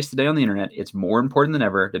that you face today on the internet, it's more important than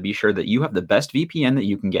ever to be sure that you have the best VPN that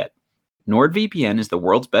you can get. NordVPN is the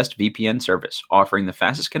world's best VPN service, offering the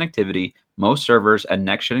fastest connectivity, most servers, and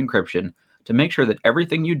next-gen encryption to make sure that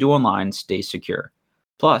everything you do online stays secure.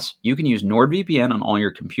 Plus, you can use NordVPN on all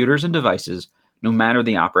your computers and devices, no matter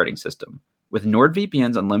the operating system. With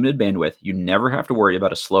NordVPN's unlimited bandwidth, you never have to worry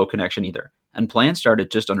about a slow connection either, and plans start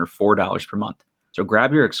at just under $4 per month. So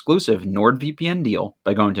grab your exclusive NordVPN deal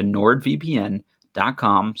by going to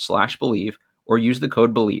nordvpn.com/believe or use the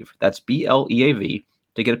code BELIEVE, that's BLEAV,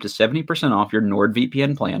 to get up to 70% off your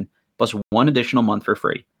NordVPN plan, plus 1 additional month for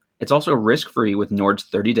free. It's also risk-free with Nord's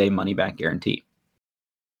 30-day money-back guarantee.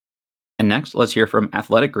 And next, let's hear from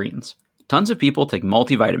Athletic Greens. Tons of people take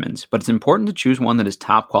multivitamins, but it's important to choose one that is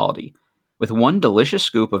top quality. With 1 delicious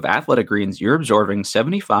scoop of Athletic Greens, you're absorbing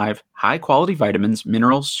 75 high-quality vitamins,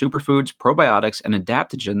 minerals, superfoods, probiotics, and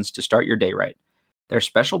adaptogens to start your day right. Their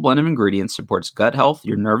special blend of ingredients supports gut health,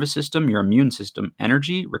 your nervous system, your immune system,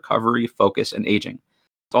 energy, recovery, focus, and aging.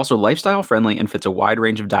 It's also lifestyle-friendly and fits a wide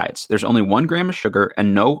range of diets. There's only 1 gram of sugar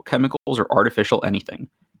and no chemicals or artificial anything.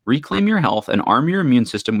 Reclaim your health and arm your immune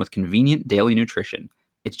system with convenient daily nutrition.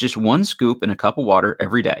 It's just 1 scoop in a cup of water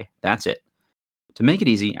every day. That's it. To make it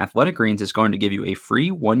easy, Athletic Greens is going to give you a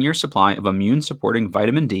free 1-year supply of immune-supporting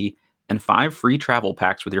vitamin D and 5 free travel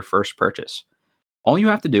packs with your first purchase. All you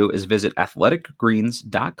have to do is visit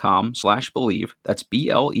athleticgreens.com/believe. That's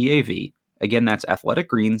BLEAV. Again, that's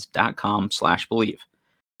athleticgreens.com/believe.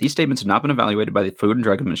 These statements have not been evaluated by the Food and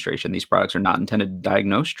Drug Administration. These products are not intended to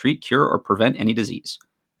diagnose, treat, cure, or prevent any disease.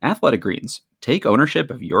 Athletic Greens, take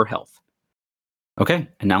ownership of your health. Okay,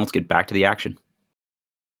 and now let's get back to the action.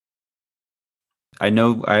 I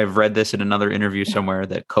know I've read this in another interview somewhere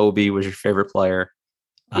that Kobe was your favorite player.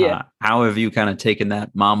 Yeah. How have you kind of taken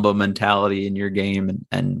that Mamba mentality in your game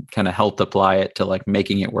and kind of helped apply it to like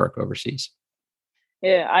making it work overseas?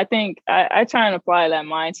 Yeah, I think I try and apply that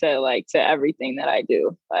mindset like to everything that I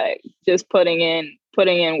do. Like just putting in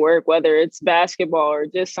work, whether it's basketball or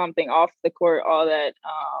just something off the court, all that.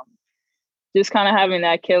 Just kind of having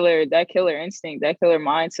that killer instinct, that killer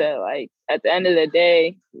mindset. Like at the end of the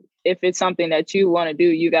day, if it's something that you want to do,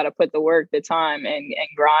 you got to put the work, the time, and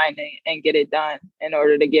grind and get it done in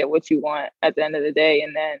order to get what you want at the end of the day.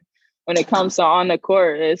 And then when it comes to on the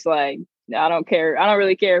court, it's like, I don't care. I don't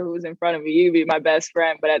really care who's in front of me. You be my best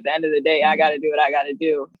friend. But at the end of the day, I got to do what I got to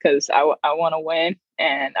do because I want to win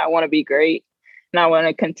and I want to be great and I want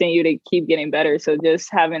to continue to keep getting better. So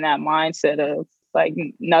just having that mindset of like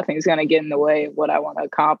nothing's going to get in the way of what I want to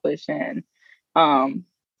accomplish and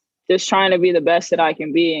just trying to be the best that I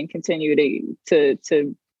can be and continue to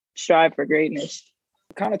strive for greatness.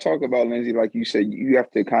 Kind of talk about, Lindsay, like you said, you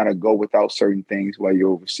have to kind of go without certain things while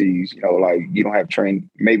you're overseas. You know, like you don't have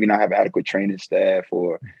maybe not have adequate training staff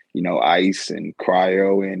or, you know, ice and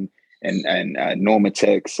cryo and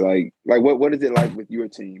Normatex. Like what is it like with your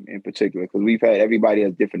team in particular? Because everybody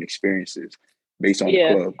has different experiences based on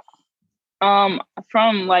the club.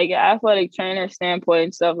 From like an athletic trainer standpoint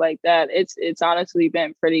and stuff like that, it's honestly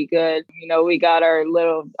been pretty good. You know, we got our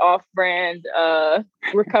little off-brand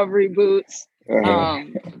recovery boots,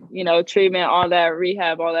 you know, treatment, all that,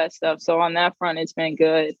 rehab, all that stuff. So on that front, it's been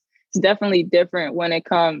good. It's definitely different when it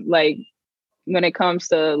comes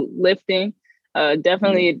to lifting.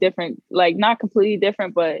 Definitely a different, like not completely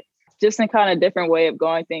different, but just a kind of different way of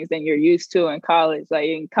going things than you're used to in college. Like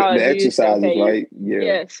in college, the exercises, right? Yeah.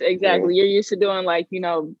 Yes, exactly. Yeah. You're used to doing like, you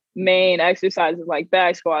know, main exercises like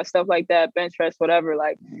back squat, stuff like that, bench press, whatever.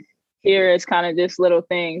 Like here it's kind of just little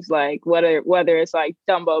things like whether it's like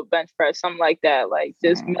dumbbell bench press, something like that, like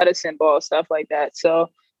just medicine ball, stuff like that. So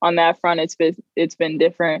on that front, it's been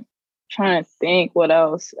different. Trying to think what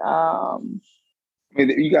else. I mean,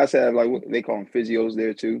 you guys have like what they call them physios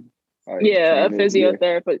there too. Like a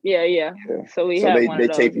physiotherapist. Yeah. So they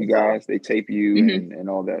tape you guys. They tape you and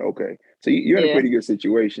all that. Okay, so you're in a pretty good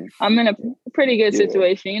situation. I'm in a pretty good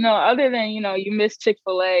situation. You know, other than you miss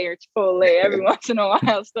Chick-fil-A or Chipotle every once in a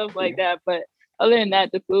while, stuff like that. But other than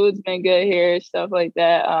that, the food's been good here, stuff like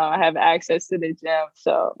that. I have access to the gym,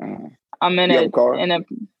 so I'm in a car.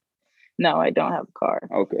 No, I don't have a car.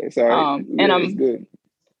 Okay, sorry. And I'm good.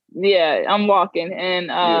 Yeah, I'm walking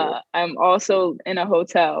and I'm also in a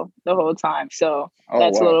hotel the whole time. So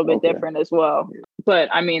that's a little bit different as well. Yeah. But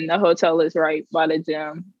I mean, the hotel is right by the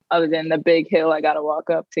gym, other than the big hill I got to walk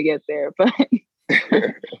up to get there. But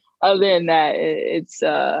other than that, it's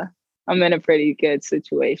I'm in a pretty good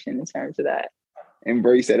situation in terms of that.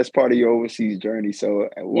 Embrace that. That's part of your overseas journey. So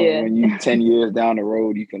when you 10 years down the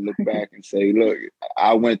road, you can look back and say, look,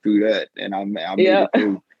 I went through that and I made it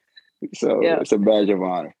through. So it's a badge of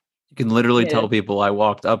honor. You can literally tell people I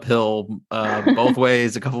walked uphill both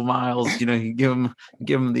ways a couple miles. You know, you give them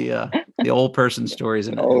the old person stories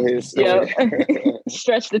and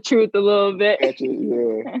stretch the truth a little bit.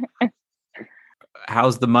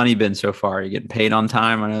 how's the money been so far? Are you getting paid on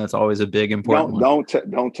time? I know that's always a big important one.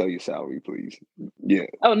 Don't tell your salary, please. Yeah.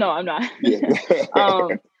 Oh no, I'm not. Yeah.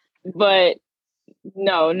 But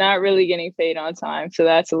no, not really getting paid on time. So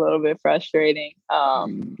that's a little bit frustrating.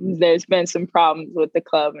 There's been some problems with the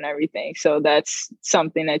club and everything. So that's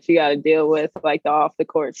something that you got to deal with. Like the off the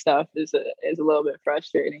court stuff is a little bit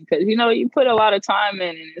frustrating because, you put a lot of time in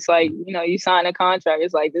and it's like, you sign a contract.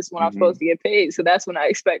 It's like, this is when I'm supposed to get paid. So that's when I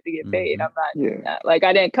expect to get paid. I'm not like,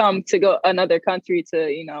 I didn't come to go another country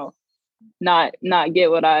to, not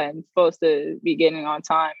get what I'm supposed to be getting on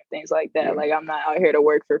time and things like that. Like I'm not out here to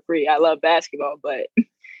work for free. I love basketball, but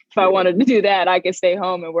if I wanted to do that, I could stay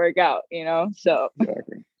home and work out, So,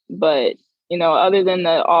 but other than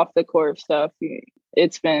the off the court stuff,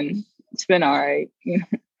 it's been all right.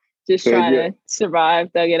 Just trying to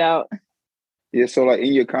survive, thug it out. Yeah, so like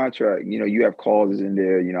in your contract, you have clauses in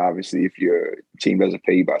there. Obviously, if your team doesn't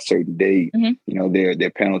pay you by a certain date, there are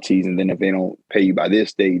penalties, and then if they don't pay you by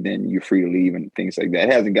this date, then you're free to leave and things like that.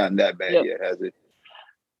 It hasn't gotten that bad yet, has it?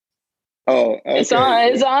 Oh, okay. It's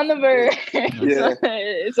on the verge.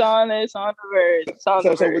 It's on the verge.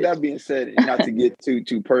 So with that being said, not to get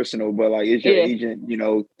too personal, but like, is your agent,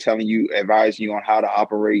 telling you, advising you on how to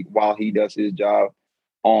operate while he does his job?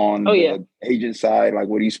 On the agent side, like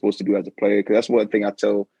what are you supposed to do as a player? Because that's one thing I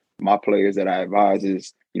tell my players that I advise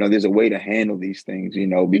is, there's a way to handle these things,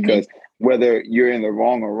 because whether you're in the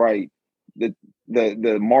wrong or right,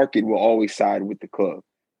 the market will always side with the club.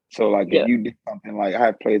 So like if you did something like I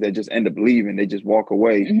have players that just end up leaving, they just walk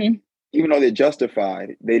away, even though they're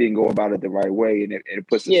justified, they didn't go about it the right way, and it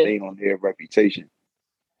puts a stain on their reputation.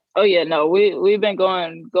 Oh yeah, no, we've been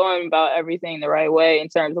going about everything the right way in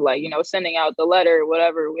terms of like, sending out the letter,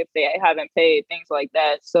 whatever, if they haven't paid, things like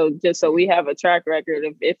that. So just so we have a track record,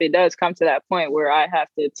 if it does come to that point where I have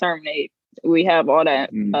to terminate, we have all that,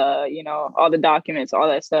 all the documents, all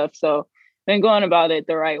that stuff. So been going about it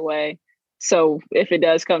the right way. So if it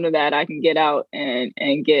does come to that, I can get out and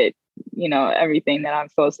get, everything that I'm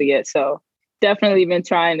supposed to get. So definitely been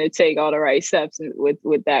trying to take all the right steps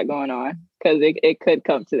with that going on, because it could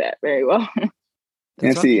come to that very well.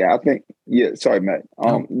 And see, I think, sorry, Matt.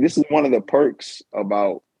 This is one of the perks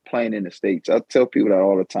about playing in the States. I tell people that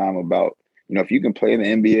all the time about, if you can play in the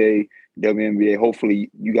NBA, WNBA,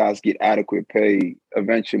 hopefully you guys get adequate pay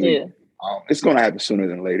eventually. Yeah. It's going to happen sooner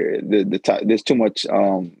than later. There's too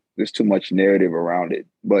much narrative around it,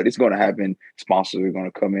 but it's going to happen. Sponsors are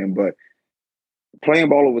going to come in, but playing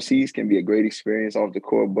ball overseas can be a great experience off the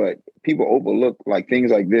court, but people overlook like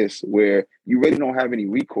things like this where you really don't have any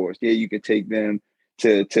recourse. Yeah, you can take them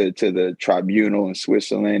to the tribunal in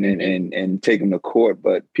Switzerland and take them to court,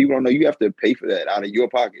 but people don't know you have to pay for that out of your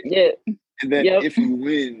pocket. Yeah. And then if you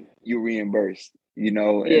win, you reimburse,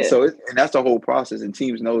 and so and that's the whole process, and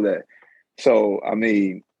teams know that. So, I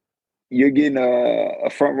mean, you're getting a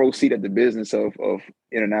front row seat at the business of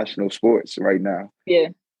international sports right now. Yeah,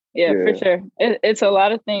 for sure. It's a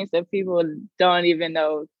lot of things that people don't even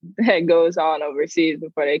know that goes on overseas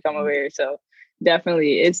before they come over here. So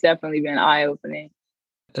it's definitely been eye-opening.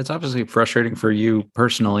 It's obviously frustrating for you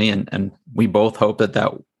personally, and we both hope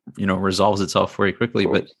that resolves itself very quickly.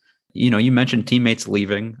 But, you mentioned teammates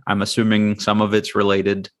leaving. I'm assuming some of it's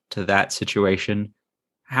related to that situation.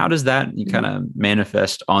 How does that kind of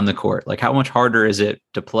manifest on the court? Like, how much harder is it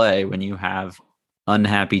to play when you have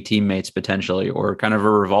unhappy teammates potentially, or kind of a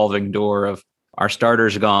revolving door of our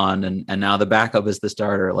starter's gone and now the backup is the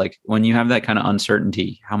starter? Like, when you have that kind of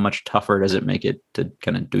uncertainty, how much tougher does it make it to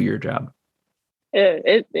kind of do your job?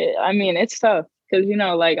 I mean, it's tough because,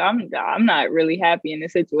 like I'm not really happy in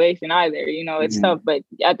this situation either. It's tough, but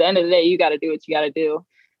at the end of the day, you got to do what you got to do.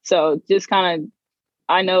 So just kind of,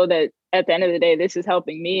 I know that at the end of the day, this is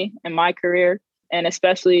helping me in my career. And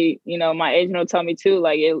especially, my agent will tell me too,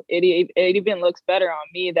 like it even looks better on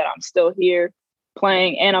me that I'm still here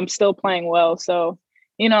playing and I'm still playing well. So,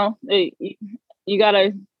 you got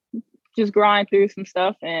to just grind through some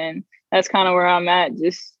stuff. And that's kind of where I'm at,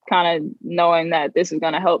 just kind of knowing that this is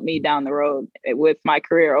going to help me down the road with my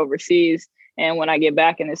career overseas. And when I get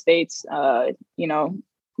back in the States, going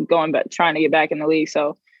back, trying to get back in the league.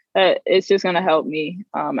 So it's just going to help me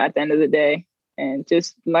at the end of the day. And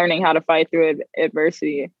just learning how to fight through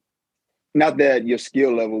adversity. Not that your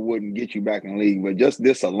skill level wouldn't get you back in the league, but just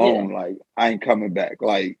this alone, like, I ain't coming back.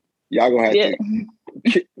 Like, y'all gonna have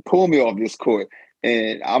to pull me off this court.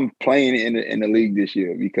 And I'm playing in the league this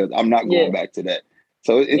year because I'm not going back to that.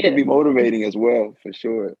 So it can be motivating as well, for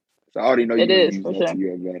sure. So I already know you're going to use that to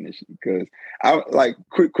your advantage, because I like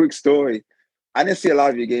quick story. I didn't see a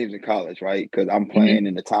lot of your games in college, right? Because I'm playing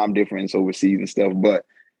in the time difference overseas and stuff, but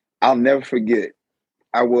I'll never forget.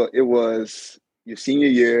 It was your senior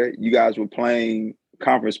year, you guys were playing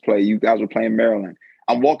conference play. You guys were playing Maryland.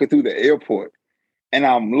 I'm walking through the airport and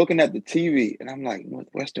I'm looking at the TV and I'm like,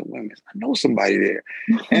 Northwestern Women's, I know somebody there.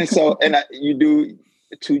 And so, you do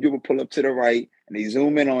a 2-dribble pull up to the right and they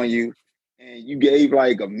zoom in on you and you gave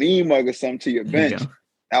like a mean mug or something to your bench.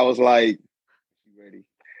 I was like, ready.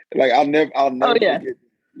 Like, I'll never forget.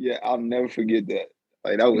 Yeah, I'll never forget that.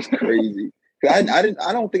 Like, that was crazy. I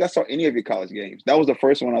don't think I saw any of your college games. That was the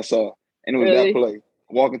first one I saw. And it was that play.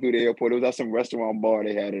 Walking through the airport, it was at some restaurant bar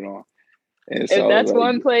they had it on. And so if that's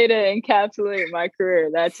one play to encapsulate my career,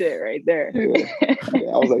 that's it right there.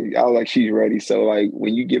 I was like, she's ready. So like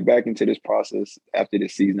when you get back into this process after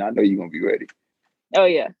this season, I know you're gonna be ready. Oh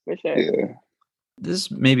yeah, for sure. Yeah.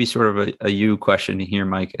 This may be sort of a you question here,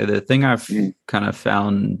 Mike. The thing I've kind of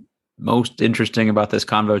found most interesting about this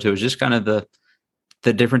convo too is just kind of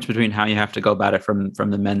the difference between how you have to go about it from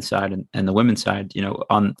the men's side and the women's side. You know,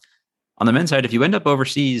 on the men's side, if you end up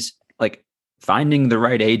overseas, like finding the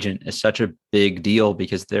right agent is such a big deal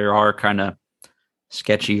because there are kind of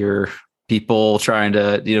sketchier people trying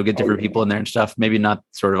to, get different people in there and stuff. Maybe not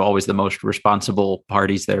sort of always the most responsible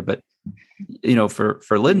parties there, but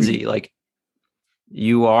for Lindsay, like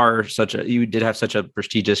you did have such a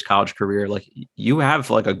prestigious college career. Like you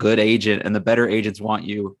have like a good agent and the better agents want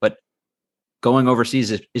you, but going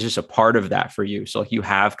overseas is just a part of that for you. So like you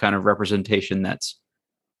have kind of representation that's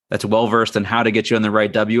well-versed in how to get you in the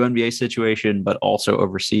right WNBA situation, but also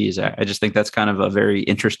overseas. I just think that's kind of a very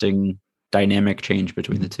interesting dynamic change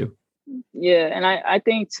between the two. Yeah. And I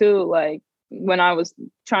think too, like when I was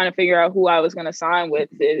trying to figure out who I was going to sign with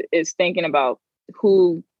is thinking about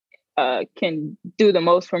who can do the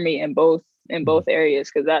most for me in both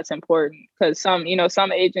areas. Cause that's important. Cause some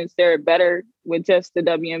agents, they're better with just the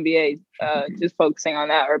WNBA, just focusing on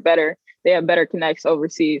that they have better connects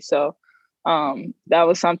overseas. So, that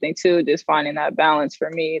was something too, just finding that balance for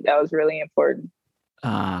me. That was really important.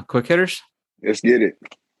 Quick hitters. Let's get it.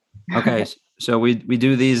 Okay. So we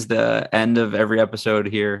do these the end of every episode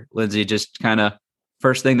here. Lindsay, just kind of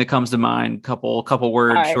first thing that comes to mind, couple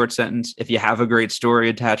words, right. Short sentence. If you have a great story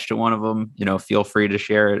attached to one of them, feel free to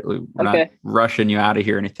share it. We're not rushing you out of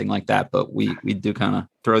here or anything like that, but we do kind of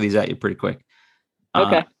throw these at you pretty quick.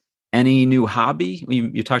 Okay. Any new hobby?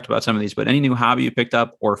 You talked about some of these, but any new hobby you picked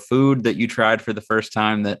up or food that you tried for the first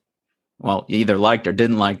time that, well, you either liked or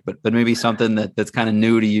didn't like, but maybe something that's kind of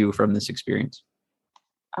new to you from this experience?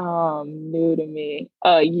 New to me.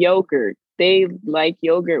 Yogurt. They like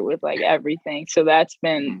yogurt with like everything. So that's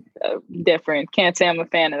been different. Can't say I'm a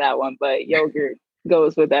fan of that one, but yogurt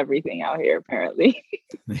goes with everything out here, apparently.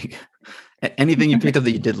 Anything you picked up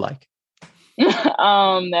that you did like?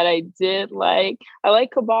 That I did like. I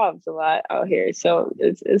like kebabs a lot out here, so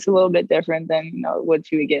it's a little bit different than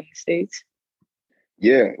what you would get in the States.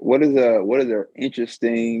 Yeah, what is an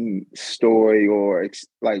interesting story or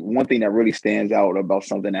like one thing that really stands out about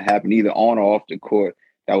something that happened either on or off the court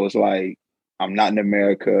that was like, I'm not in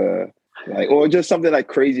America, like, or just something like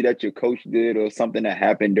crazy that your coach did or something that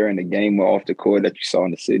happened during the game or off the court that you saw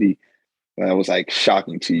in the city that was like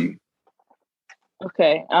shocking to you?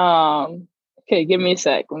 Okay. Okay, give me a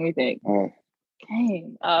sec. Let me think.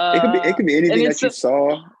 Dang. It could be anything that you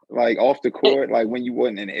saw, like off the court, like when you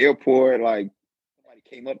weren't in the airport, like somebody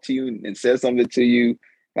came up to you and said something to you.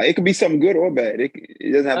 Like it could be something good or bad. It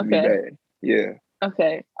doesn't have to be bad. Yeah.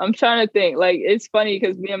 Okay. I'm trying to think. Like it's funny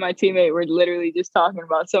because me and my teammate were literally just talking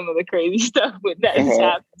about some of the crazy stuff that has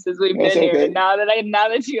happened since we've been here. And now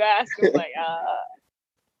that you ask, I'm like,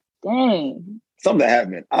 dang. Something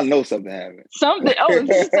happened. I know something happened. Something's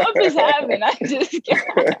happened.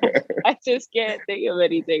 I just can't think of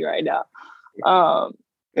anything right now.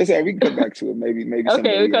 That's right. We can come back to it. Maybe.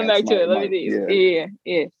 Okay, we come back to it. Let me see.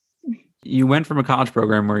 Yeah. You went from a college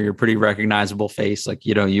program where you're a pretty recognizable face. Like,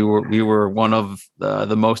 you were one of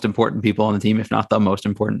the most important people on the team, if not the most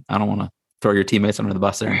important. I don't want to throw your teammates under the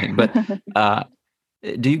bus or anything, but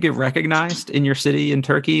do you get recognized in your city in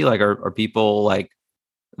Turkey? Like, are people like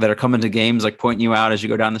that are coming to games, like pointing you out as you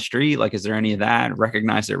go down the street? Like, is there any of that?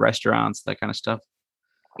 Recognized at restaurants, that kind of stuff?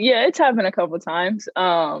 Yeah, it's happened a couple of times.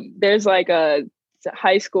 There's like a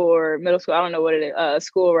high school or middle school, I don't know what it is,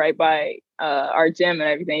 school right by our gym and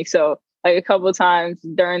everything. So like a couple of times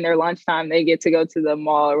during their lunchtime, they get to go to the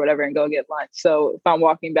mall or whatever and go get lunch. So if I'm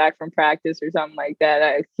walking back from practice or something like that,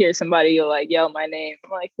 I hear somebody like yell my name.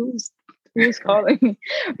 I'm like, who's calling me?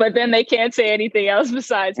 But then they can't say anything else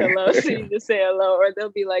besides hello. So you just say hello, or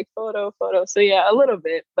they'll be like photo. So yeah, a little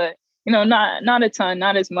bit, but not a ton,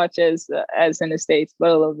 not as much as in the States,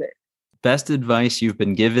 but a little bit. Best advice you've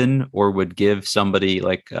been given or would give somebody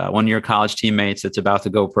like one of your college teammates that's about to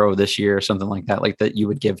go pro this year or something like that you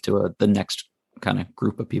would give to the next kind of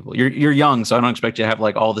group of people? You're young, so I don't expect you to have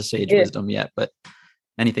like all the sage wisdom yet, but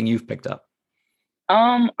anything you've picked up?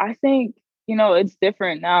 I think, it's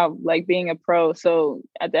different now, like being a pro. So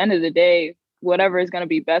at the end of the day, whatever is going to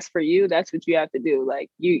be best for you, that's what you have to do. Like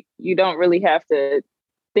you don't really have to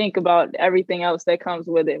think about everything else that comes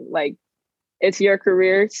with it. Like it's your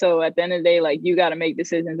career. So at the end of the day, like you got to make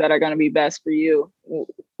decisions that are going to be best for you,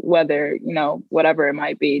 whether, whatever it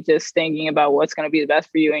might be, just thinking about what's going to be the best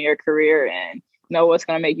for you in your career and know what's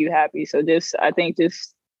going to make you happy. So I think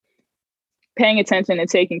just paying attention and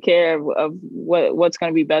taking care of what's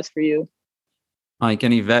going to be best for you. Mike,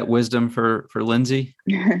 any vet wisdom for Lindsay?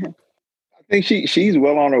 I think she's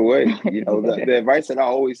well on her way. The advice that I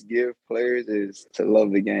always give players is to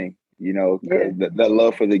love the game. The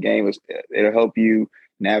love for the game it'll help you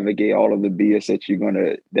navigate all of the BS that you're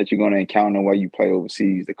gonna encounter while you play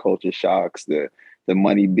overseas. The culture shocks, the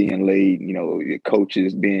money being laid, your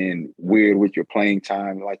coaches being weird with your playing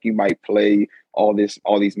time. Like you might play all these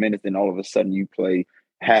minutes, and all of a sudden you play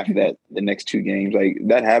half that the next 2 games. Like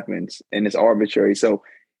that happens, and it's arbitrary. So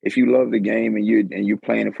if you love the game and you're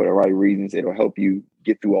playing it for the right reasons, it'll help you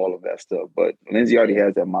get through all of that stuff. But Lindsay already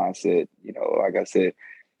has that mindset. Like I said,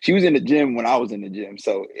 she was in the gym when I was in the gym.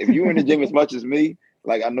 So if you were in the gym as much as me,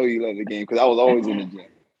 like I know you love the game because I was always in the gym.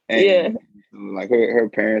 And like her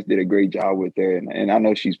parents did a great job with her, and I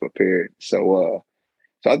know she's prepared. So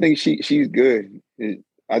I think she's good.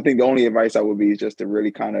 I think the only advice I would be is just to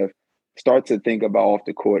really kind of start to think about off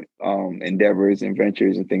the court endeavors and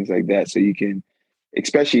ventures and things like that, so you can,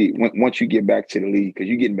 especially once you get back to the league, because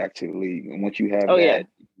you're getting back to the league, and once you have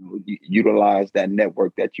utilize that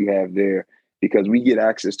network that you have there, because we get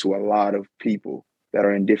access to a lot of people that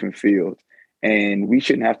are in different fields, and we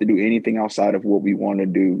shouldn't have to do anything outside of what we want to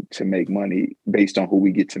do to make money based on who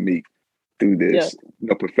we get to meet through this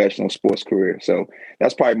professional sports career. So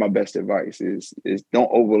that's probably my best advice is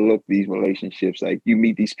don't overlook these relationships. Like you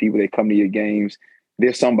meet these people, they come to your games,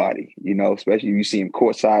 they're somebody, especially if you see them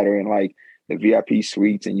courtside or in like the VIP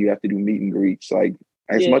suites and you have to do meet and greets. Like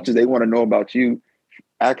as much as they want to know about you,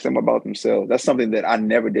 ask them about themselves. That's something that I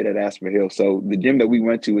never did at Asper Hill. So the gym that we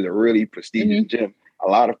went to was a really prestigious gym. A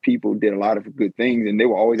lot of people did a lot of good things, and they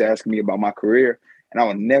were always asking me about my career, and I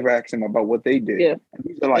would never ask them about what they did. Yeah. And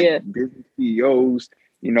these are like business CEOs,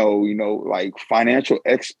 like financial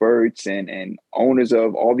experts and owners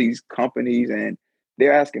of all these companies, and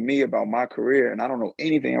they're asking me about my career, and I don't know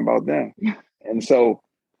anything about them. And so,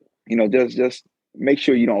 just make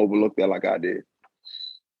sure you don't overlook that like I did.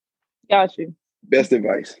 Got you. Best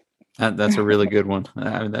advice. That's a really good one.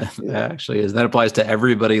 That actually is. That applies to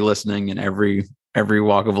everybody listening in every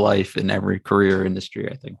walk of life in every career industry,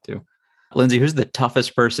 I think, too. Lindsay, who's the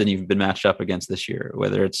toughest person you've been matched up against this year?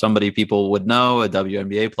 Whether it's somebody people would know, a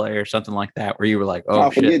WNBA player, something like that, where you were like, "Oh,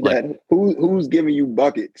 shit!" That. Who's giving you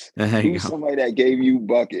buckets? Who's somebody that gave you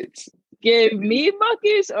buckets? Gave me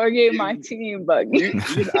buckets or gave my team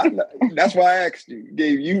buckets? That's why I asked you.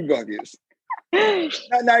 Gave you buckets?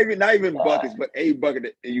 not even buckets, but a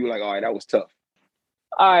bucket, and you were like, "All right, that was tough."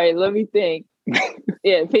 All right, let me think.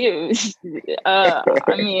 People.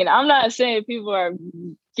 I mean, I'm not saying people are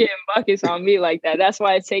getting buckets on me like that. That's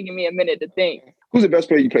why it's taking me a minute to think. Who's the best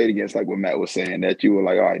player you played against? Like what Matt was saying, that you were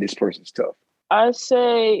like, all right, this person's tough. I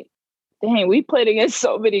say, dang, we played against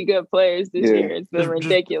so many good players this year. It's been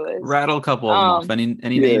ridiculous. Rattle a couple of them off.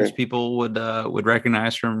 Any names people would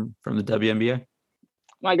recognize from the WNBA?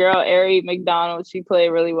 My girl Ari McDonald, she played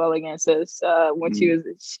really well against us when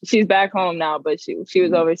she's back home now, but she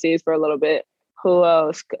was overseas for a little bit. Who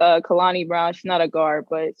else? Kalani Brown. She's not a guard,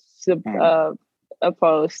 but she's a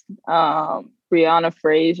post. Brianna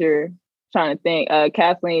Frazier. Trying to think.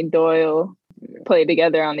 Kathleen Doyle played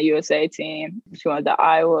together on the USA team. She went to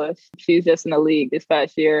Iowa. She's just in the league this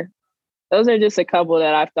past year. Those are just a couple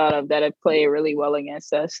that I've thought of that have played really well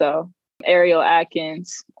against us. So Ariel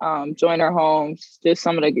Atkins, Joyner Holmes, just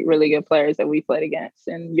some of the really good players that we played against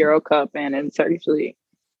in Euro Cup and in Turkish League.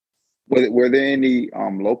 Were there any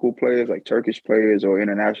local players, like Turkish players or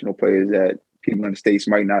international players that people in the States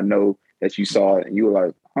might not know that you saw and you were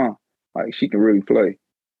like, huh, like she can really play?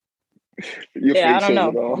 I don't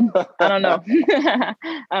know. I don't know. I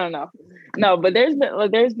don't know. No, but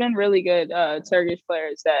there's been really good Turkish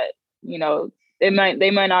players that, they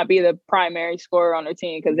might not be the primary scorer on their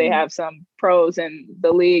team because they have some pros in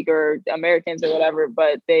the league or Americans or whatever,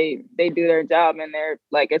 but they do their job and they're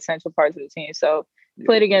like essential parts of the team. So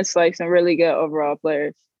played against like some really good overall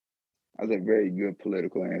players. That's a very good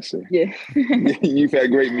political answer. Yeah. You've had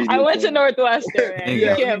great media. I went to Northwestern, man.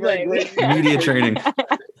 You can't blame me. Media training.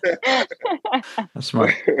 That's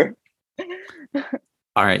smart.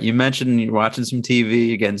 All right. You mentioned you're watching some TV,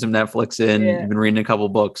 you're getting some Netflix in, Yeah. you've been reading a couple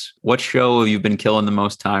books. What show have you been killing the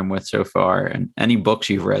most time with so far? And any books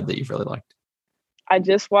you've read that you've really liked? I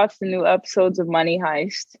just watched the new episodes of Money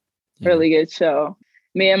Heist. Yeah. Really good show.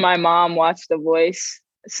 Me and my mom watched The Voice.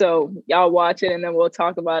 So y'all watch it and then we'll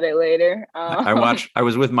talk about it later. I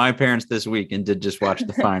was with my parents this week and did just watch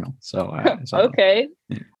the final. So okay.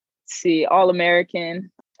 Yeah. See, All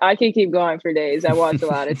American. I can keep going for days. I watch a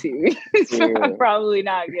lot of TV. So Yeah. I'm probably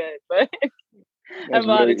not good, but I have That's a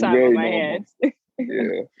lot very- of time very on my normal. hands.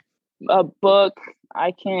 Yeah. A book,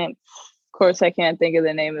 I can't think of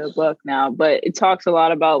the name of the book now, but it talks a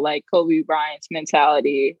lot about like Kobe Bryant's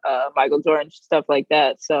mentality, Michael Jordan, stuff like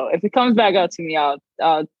that. So if it comes back out to me, I'll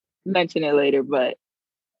mention it later. But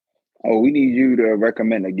Oh, we need you to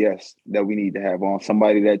recommend a guest that we need to have on,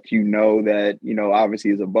 somebody that that, obviously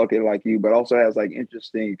is a bucket like you, but also has like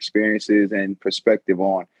interesting experiences and perspective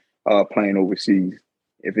on playing overseas.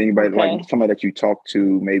 If anybody Okay. like somebody that you talk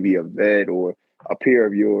to, maybe a vet or a peer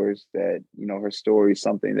of yours that, her story is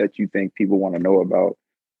something that you think people want to know about.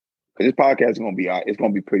 Because this podcast is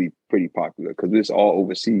going to be pretty popular because it's all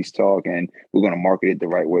overseas talk and we're going to market it the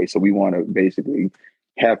right way. So we want to basically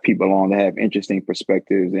have people on that have interesting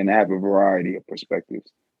perspectives and have a variety of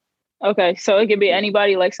perspectives. okay, so it could be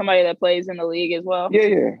anybody, like somebody that plays in the league as well.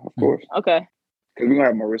 Yeah, of course. Okay. Because we're gonna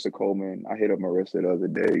have Marissa Coleman. I hit up Marissa the other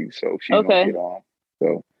day, so she's Okay. gonna get on.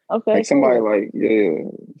 So Okay. like somebody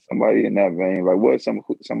cool. somebody in that vein. Like what's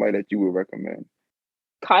somebody that you would recommend?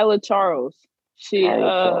 Kyla Charles. She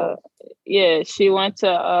Kyla Charles. she went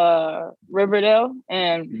to Riverdale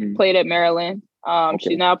and Mhm. played at Maryland. Okay.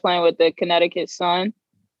 She's now playing with the Connecticut Sun.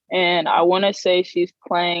 And I want to say she's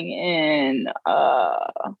playing in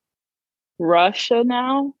Russia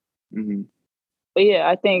now. Mhm. But yeah,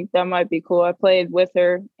 I think that might be cool. I played with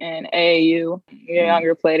her in AAU. Your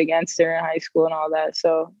younger played against her in high school and all that.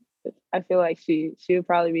 So I feel like she would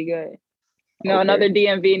probably be good. Okay. Another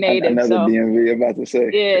DMV native. Another so DMV. I'm about to say.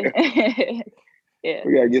 yeah. Yeah.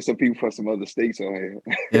 We gotta get some people from some other states on here.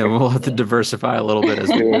 Yeah, we'll have to diversify a little bit as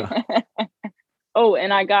we go. Oh,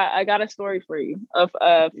 and I got a story for you,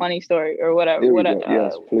 a funny story or whatever. There we go.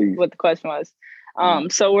 Yes, please. What the question was.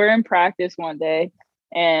 So we're in practice one day,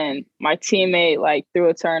 and my teammate like threw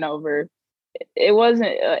a turnover. It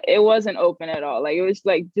wasn't open at all. Like it was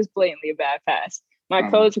like just blatantly a bad pass. My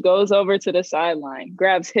coach goes over to the sideline,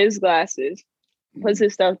 grabs his glasses, puts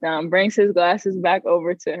his stuff down, brings his glasses back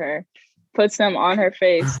over to her, puts them on her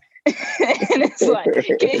face, and it's like,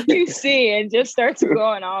 "Can you see?" And just starts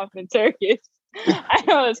going off in Turkish. I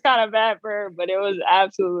know it's kind of bad for her, but it was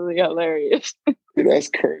absolutely hilarious. That's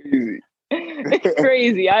crazy. It's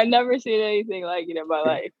crazy. I've never seen anything like it in my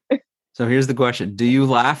life. So here's the question. Do you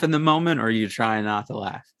laugh in the moment or are you trying not to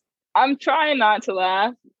laugh? I'm trying not to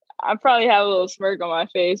laugh. I probably have a little smirk on my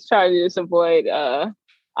face, trying to just avoid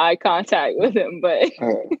eye contact with him. But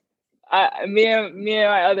me and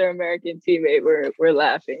my other American teammate were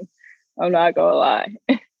laughing. I'm not gonna lie.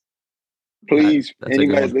 Please, That's a good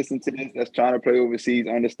anybody one. listen to this that's trying to play overseas,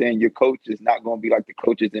 understand your coach is not going to be like the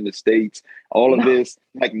coaches in the States. All of this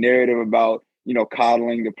like narrative about,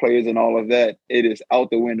 coddling the players and all of that, it is out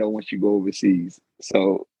the window once you go overseas.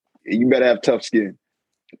 So you better have tough skin.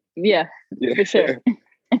 Yeah, for sure.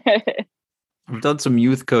 I've done some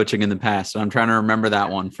youth coaching in the past, so I'm trying to remember that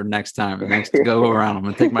one for next time. The next go around, I'm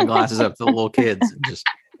going to take my glasses up to the little kids and just...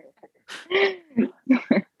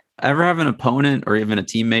 Ever have an opponent or even a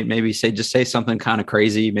teammate maybe say something kind of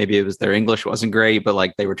crazy? Maybe it was their English wasn't great, but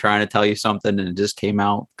like they were trying to tell you something and it just came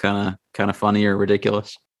out kind of funny or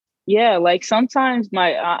ridiculous. Yeah, like sometimes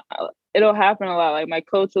it'll happen a lot. Like my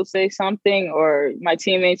coach will say something or my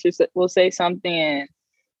teammates will say something and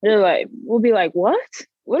we'll be like, "What?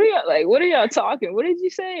 What are y'all talking? What did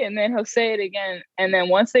you say?" And then he'll say it again. And then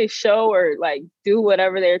once they show or like do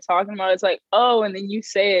whatever they're talking about, it's like, "Oh," and then you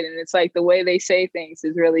say it. And it's like the way they say things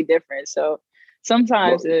is really different. So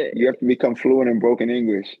sometimes you have to become fluent in broken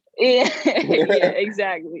English. Yeah, yeah,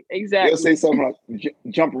 exactly. They'll say something like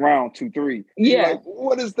jump around 2-3. Yeah. You're like,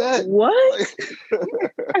 what is that? What?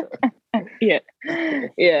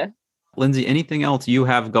 Yeah. Lindsay, anything else you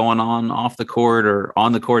have going on off the court or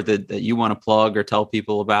on the court that you want to plug or tell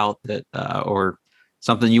people about that, or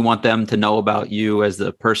something you want them to know about you as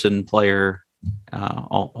the person, player,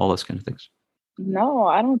 all those kind of things? No,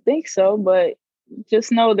 I don't think so. But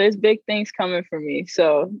just know there's big things coming for me.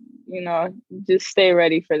 So, just stay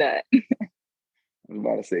ready for that. I was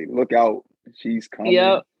about to say, look out. She's coming.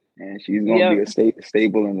 Yep. And she's going to be a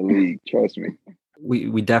stable in the league. Trust me.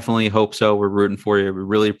 We definitely hope so. We're rooting for you. We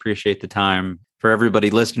really appreciate the time. for everybody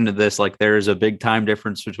listening to this, like there is a big time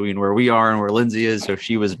difference between where we are and where Lindsay is. So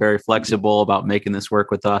she was very flexible about making this work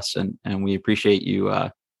with us. And we appreciate you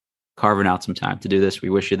carving out some time to do this. We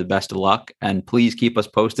wish you the best of luck, and please keep us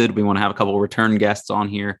posted. We want to have a couple of return guests on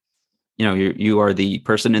here. You know, you are the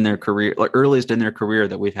person in their career, like earliest in their career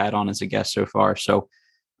that we've had on as a guest so far. So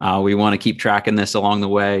we want to keep tracking this along the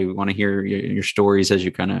way. We want to hear your stories as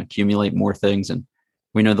you kind of accumulate more things. And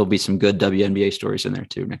we know there'll be some good WNBA stories in there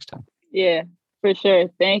too next time. Yeah, for sure.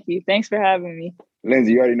 Thank you. Thanks for having me.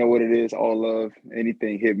 Lindsay, you already know what it is. All love.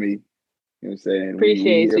 Anything hit me. You know what I'm saying?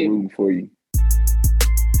 Appreciate we you. Rooting for you.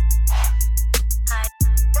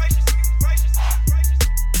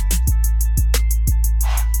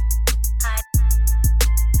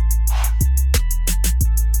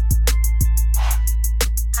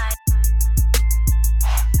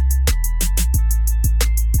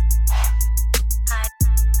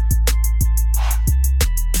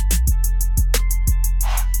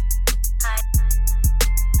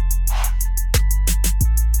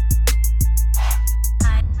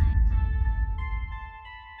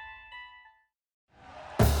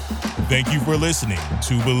 Thank you for listening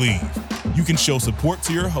to Believe. You can show support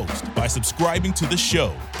to your host by subscribing to the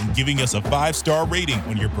show and giving us a 5-star rating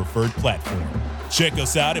on your preferred platform. Check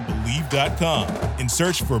us out at Believe.com and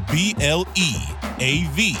search for BLEAV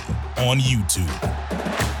on YouTube.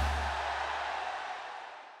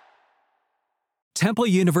 Temple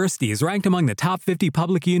University is ranked among the top 50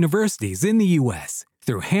 public universities in the U.S.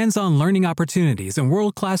 Through hands-on learning opportunities and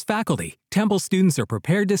world-class faculty, Temple students are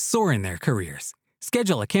prepared to soar in their careers.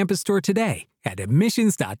 Schedule a campus tour today at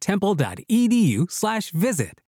admissions.temple.edu/visit.